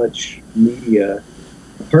so much media.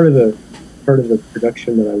 Part of the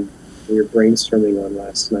production that we were brainstorming on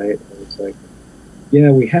last night, I was like,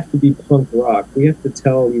 yeah, we have to be punk rock. We have to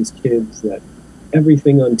tell these kids that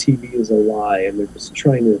everything on TV is a lie, and they're just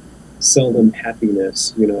trying to sell them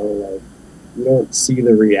happiness, like you don't see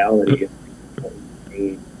the reality of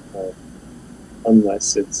pain,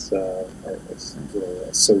 unless it's a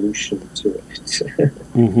solution to it.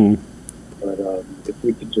 But if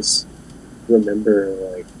we could just remember,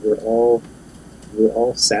 like we're all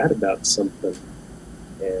sad about something,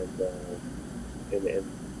 and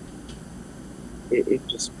it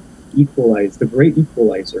just equalized, the great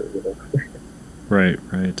equalizer,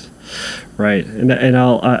 Right. And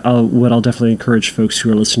I'll definitely encourage folks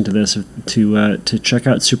who are listening to this to check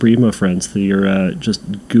out Super Emo Friends.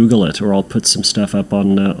 Just Google it, or I'll put some stuff up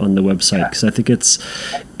on the website, because I think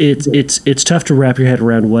it's tough to wrap your head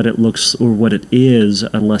around what it looks or what it is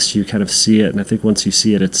unless you kind of see it. And I think once you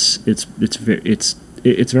see it, it's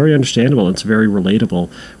very understandable. It's very relatable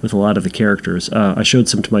with a lot of the characters. I showed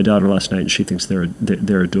some to my daughter last night, and she thinks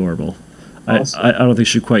they're adorable. Awesome. I don't think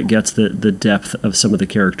she quite gets the depth of some of the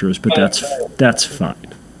characters, but that's fine.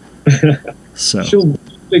 So she'll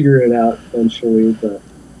figure it out eventually. But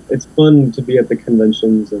it's fun to be at the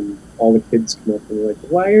conventions and all the kids come up and they're like,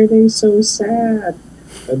 "Why are they so sad?"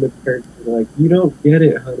 And the characters are like, "You don't get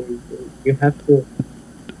it, honey. You have to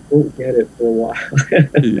won't get it for a while.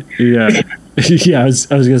 Yeah. Yeah, I was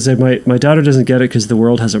going to say, my daughter doesn't get it because the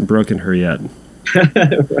world hasn't broken her yet.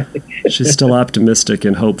 Right. She's still optimistic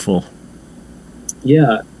and hopeful.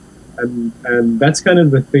 Yeah. And that's kind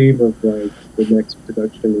of the theme of like the next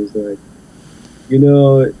production is like,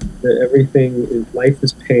 that everything is, life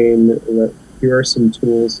is pain, that here are some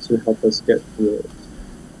tools to help us get through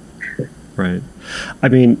it. Right. I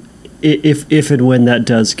mean, if and when that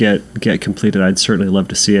does get completed, I'd certainly love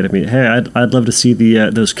to see it. I mean, hey, I'd love to see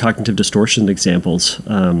those cognitive distortion examples.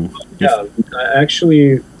 I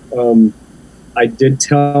did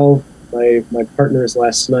tell my partners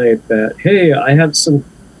last night that, hey, I have some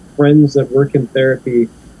friends that work in therapy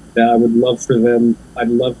that I would love for them. I'd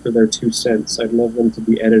love for their 2 cents. I'd love them to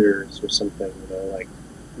be editors or something. Like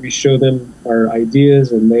we show them our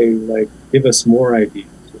ideas and they like give us more ideas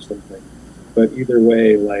or something. But either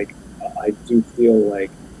way, like I do feel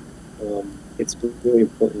like it's really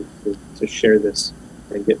important to share this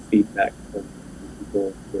and get feedback from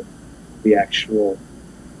people with the actual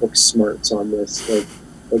book smarts on this. Like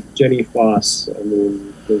Jenny Foss, I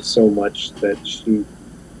mean, there's so much that she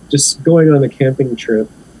just going on a camping trip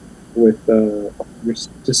with your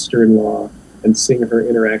sister-in-law and seeing her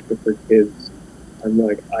interact with her kids. I'm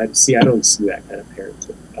like, I don't see that kind of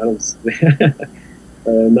parenting. I don't see that.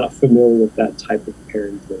 Not familiar with that type of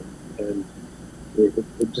parenting, and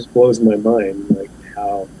it just blows my mind, like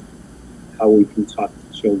how we can talk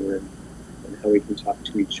to children and how we can talk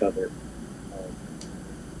to each other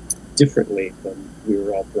differently than we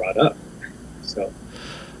were all brought up. So,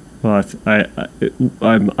 well,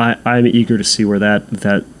 I'm eager to see where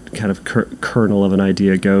that kind of kernel of an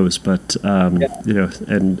idea goes, but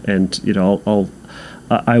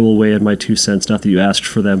I will weigh in my 2 cents. Not that you asked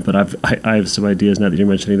for them, but I have some ideas now that you're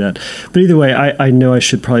mentioning that. But either way, I know I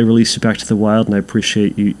should probably release you back to the wild, and I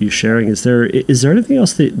appreciate you sharing. Is there anything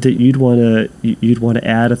else that you'd want to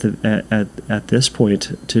add at this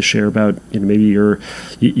point to share about maybe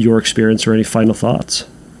your experience or any final thoughts?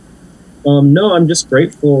 No, I'm just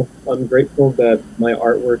grateful. I'm grateful that my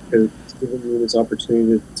artwork has given me this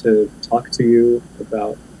opportunity to talk to you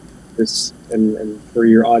about this, and for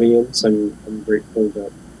your audience. I'm grateful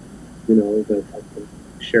that that I can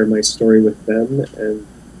share my story with them,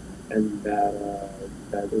 and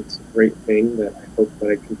that it's a great thing. That I hope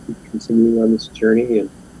that I can keep continuing on this journey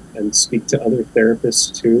and speak to other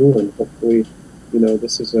therapists too, and hopefully,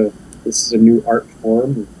 this is a new art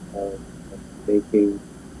form of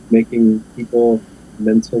making people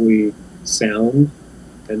mentally sound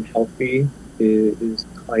and healthy is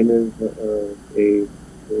kind of a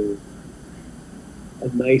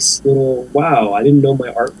nice little, wow, I didn't know my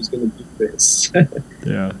art was going to do this.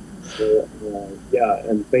 Yeah. So,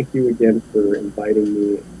 and thank you again for inviting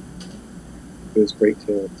me. It was great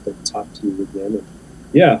to talk to you again.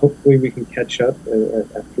 And hopefully we can catch up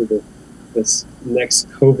after this next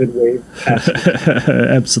COVID wave passes.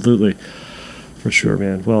 Absolutely. For sure,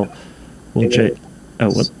 man. Well, Jay,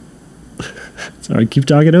 what? Sorry, I keep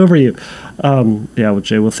talking over you.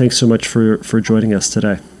 Jay, thanks so much for joining us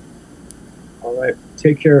today. All right.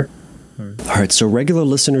 Take care. All right, so regular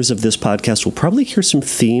listeners of this podcast will probably hear some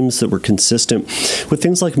themes that were consistent with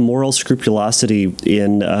things like moral scrupulosity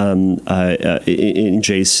in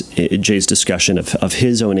Jay's discussion of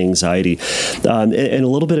his own anxiety, and a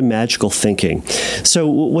little bit of magical thinking. So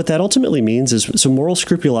what that ultimately means is, so moral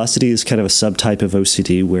scrupulosity is kind of a subtype of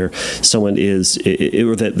OCD where someone is,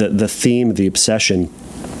 or the theme, the obsession,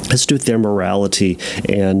 has to do with their morality,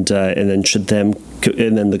 and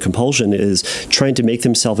then the compulsion is trying to make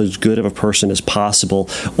themselves as good of a person as possible,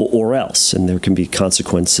 or else, and there can be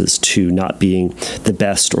consequences to not being the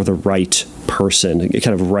best or the right person.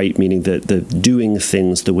 Kind of right meaning the doing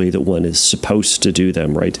things the way that one is supposed to do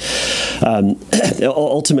them, right?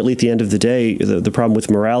 Ultimately, at the end of the day, the problem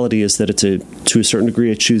with morality is that it's to a certain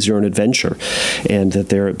degree a choose your own adventure, and that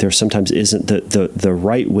there sometimes isn't the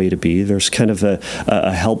right way to be. There's kind of a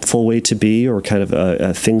helpful way to be, or kind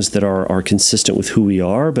of things that are consistent with who we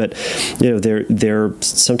are. But there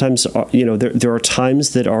sometimes there are times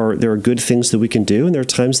that there are good things that we can do, and there are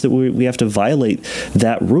times that we have to violate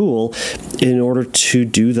that rule in order to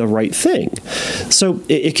do the right thing. So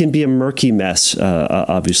it can be a murky mess,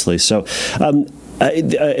 obviously. So.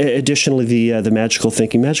 Additionally, the magical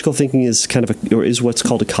thinking is kind of is what's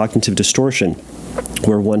called a cognitive distortion,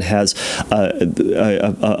 where one has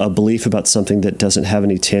a belief about something that doesn't have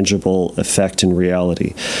any tangible effect in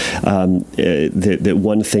reality. That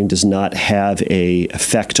one thing does not have a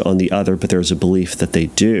effect on the other, but there's a belief that they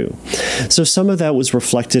do. So some of that was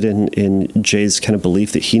reflected in Jay's kind of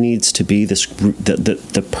belief that he needs to be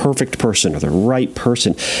the perfect person or the right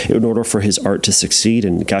person in order for his art to succeed.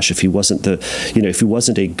 And gosh, if he wasn't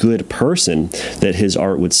a good person, that his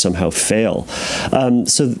art would somehow fail.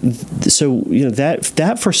 So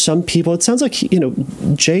that for some people, it sounds like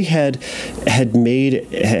Jay had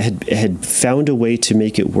found a way to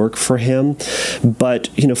make it work for him. But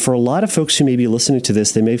for a lot of folks who may be listening to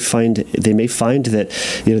this, they may find that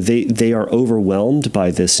they are overwhelmed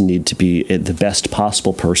by this need to be the best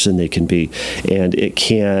possible person they can be, and it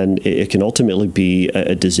can ultimately be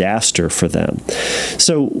a disaster for them.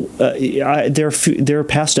 So there are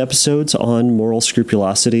past episodes on moral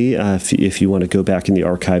scrupulosity if you want to go back in the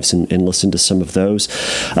archives and listen to some of those.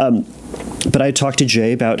 But I talked to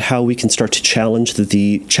Jay about how we can start to challenge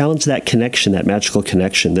that connection, that magical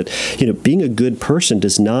connection. That being a good person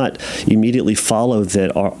does not immediately follow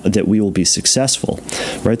that we will be successful,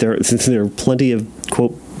 right? There are plenty of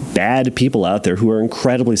quote bad people out there who are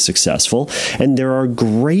incredibly successful, and there are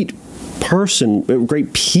great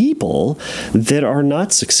people that are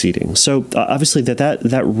not succeeding. So obviously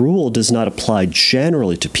that rule does not apply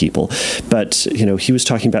generally to people, but he was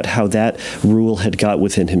talking about how that rule had got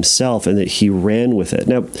within himself and that he ran with it.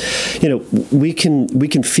 Now, we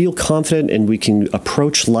can feel confident and we can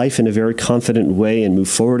approach life in a very confident way and move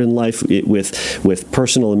forward in life with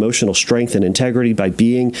personal emotional strength and integrity by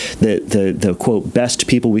being the quote best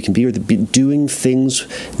people we can be, or doing things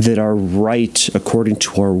that are right according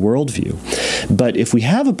to our worldview. But if we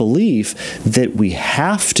have a belief that we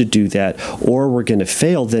have to do that or we're going to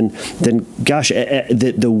fail, then gosh,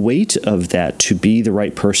 the weight of that to be the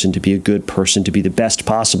right person, to be a good person, to be the best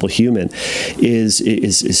possible human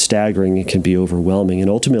is staggering and can be overwhelming. And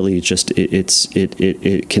ultimately,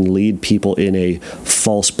 it can lead people in a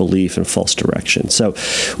false belief and false direction. So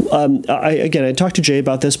I talked to Jay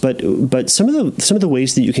about this, but some of the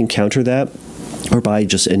ways that you can counter that or by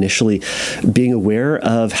just initially being aware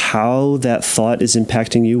of how that thought is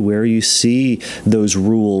impacting you, where you see those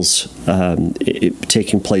rules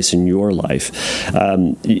taking place in your life.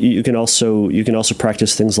 You can also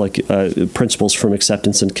practice things like principles from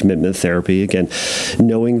acceptance and commitment therapy. Again,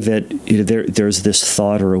 knowing that there's this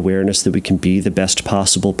thought or awareness that we can be the best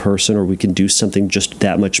possible person, or we can do something just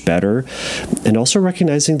that much better, and also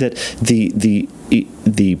recognizing that the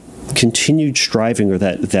continued striving, or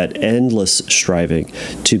that endless striving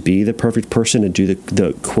to be the perfect person and do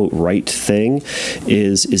the quote right thing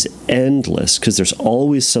is endless, because there's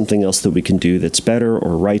always something else that we can do that's better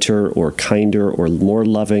or righter or kinder or more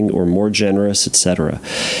loving or more generous, etc.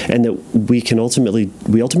 And that we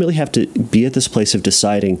ultimately have to be at this place of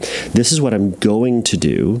deciding, this is what I'm going to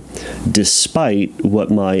do despite what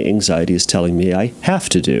my anxiety is telling me I have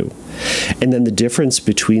to do. And then the difference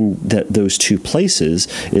between those two places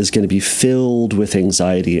is going to be filled with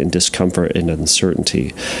anxiety and discomfort and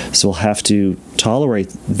uncertainty. So we'll have to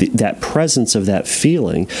tolerate that presence of that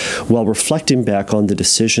feeling while reflecting back on the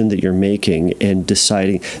decision that you're making and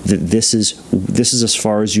deciding that this is as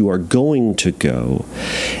far as you are going to go.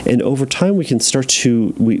 And over time, we can start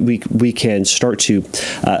to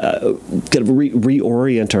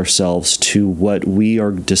reorient ourselves to what we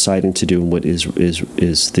are deciding to do and what is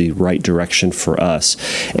the right direction for us.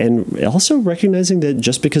 And also recognizing that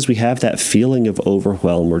just because we have that feeling of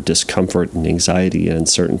overwhelm or discomfort and anxiety and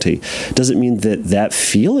uncertainty doesn't mean that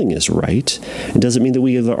feeling is right. It doesn't mean that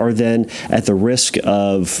we are then at the risk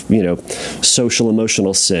of, social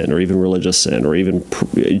emotional sin or even religious sin or even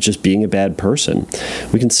just being a bad person.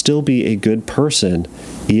 We can still be a good person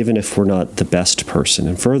even if we're not the best person.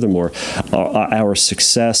 And furthermore, our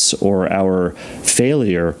success or our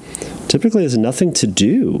failure typically has nothing to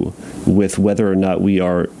do with whether or not we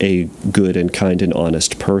are a good and kind and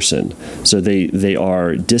honest person. So they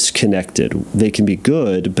are disconnected. They can be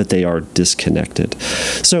good, but they are disconnected.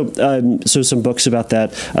 So some books about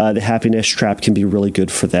that. The Happiness Trap can be really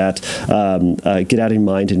good for that. Get Out of Your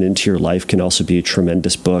Mind and Into Your Life can also be a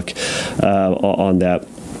tremendous book on that.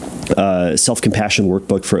 Self-Compassion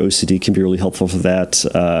Workbook for OCD can be really helpful for that.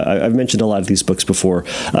 I've mentioned a lot of these books before.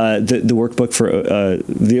 The workbook for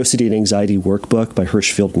the OCD and Anxiety Workbook by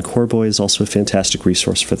Hirschfield and Corboy is also a fantastic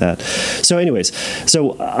resource for that. So anyways,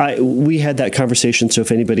 we had that conversation. So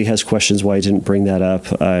if anybody has questions why I didn't bring that up,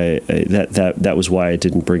 that was why I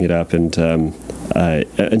didn't bring it up. And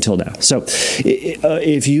until now. So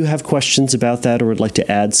if you have questions about that or would like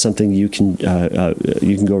to add something, you can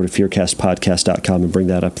go over to fearcastpodcast.com and bring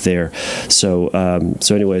that up there. So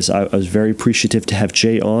anyways, I was very appreciative to have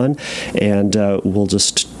Jay on, and we'll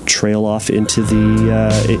just trail off into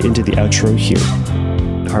the outro here.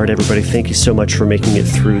 All right, everybody, thank you so much for making it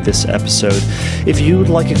through this episode. If you would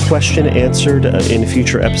like a question answered in a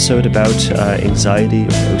future episode about anxiety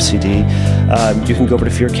or OCD, you can go over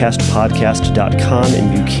to fearcastpodcast.com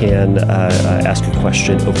and you can ask a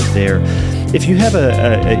question over there. If you have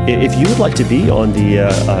if you would like to be on the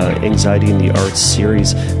Anxiety in the Arts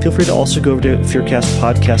series, feel free to also go over to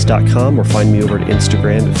fearcastpodcast.com or find me over at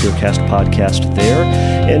Instagram at fearcastpodcast there,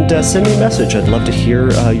 and send me a message. I'd love to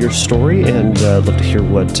hear your story, and love to hear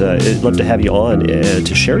I'd love to have you on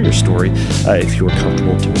to share your story if you are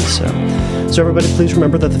comfortable doing so. So everybody, please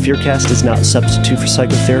remember that the Fearcast is not a substitute for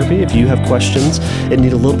psychotherapy. If you have questions and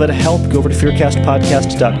need a little bit of help, go over to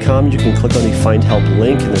fearcastpodcast.com. You can click on the Find Help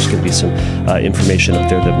link, and there's going to be some information up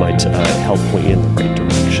there that might help point you in the right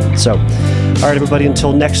direction. So, all right, everybody,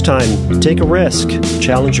 until next time, take a risk,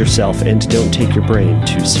 challenge yourself, and don't take your brain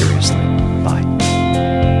too seriously. Bye.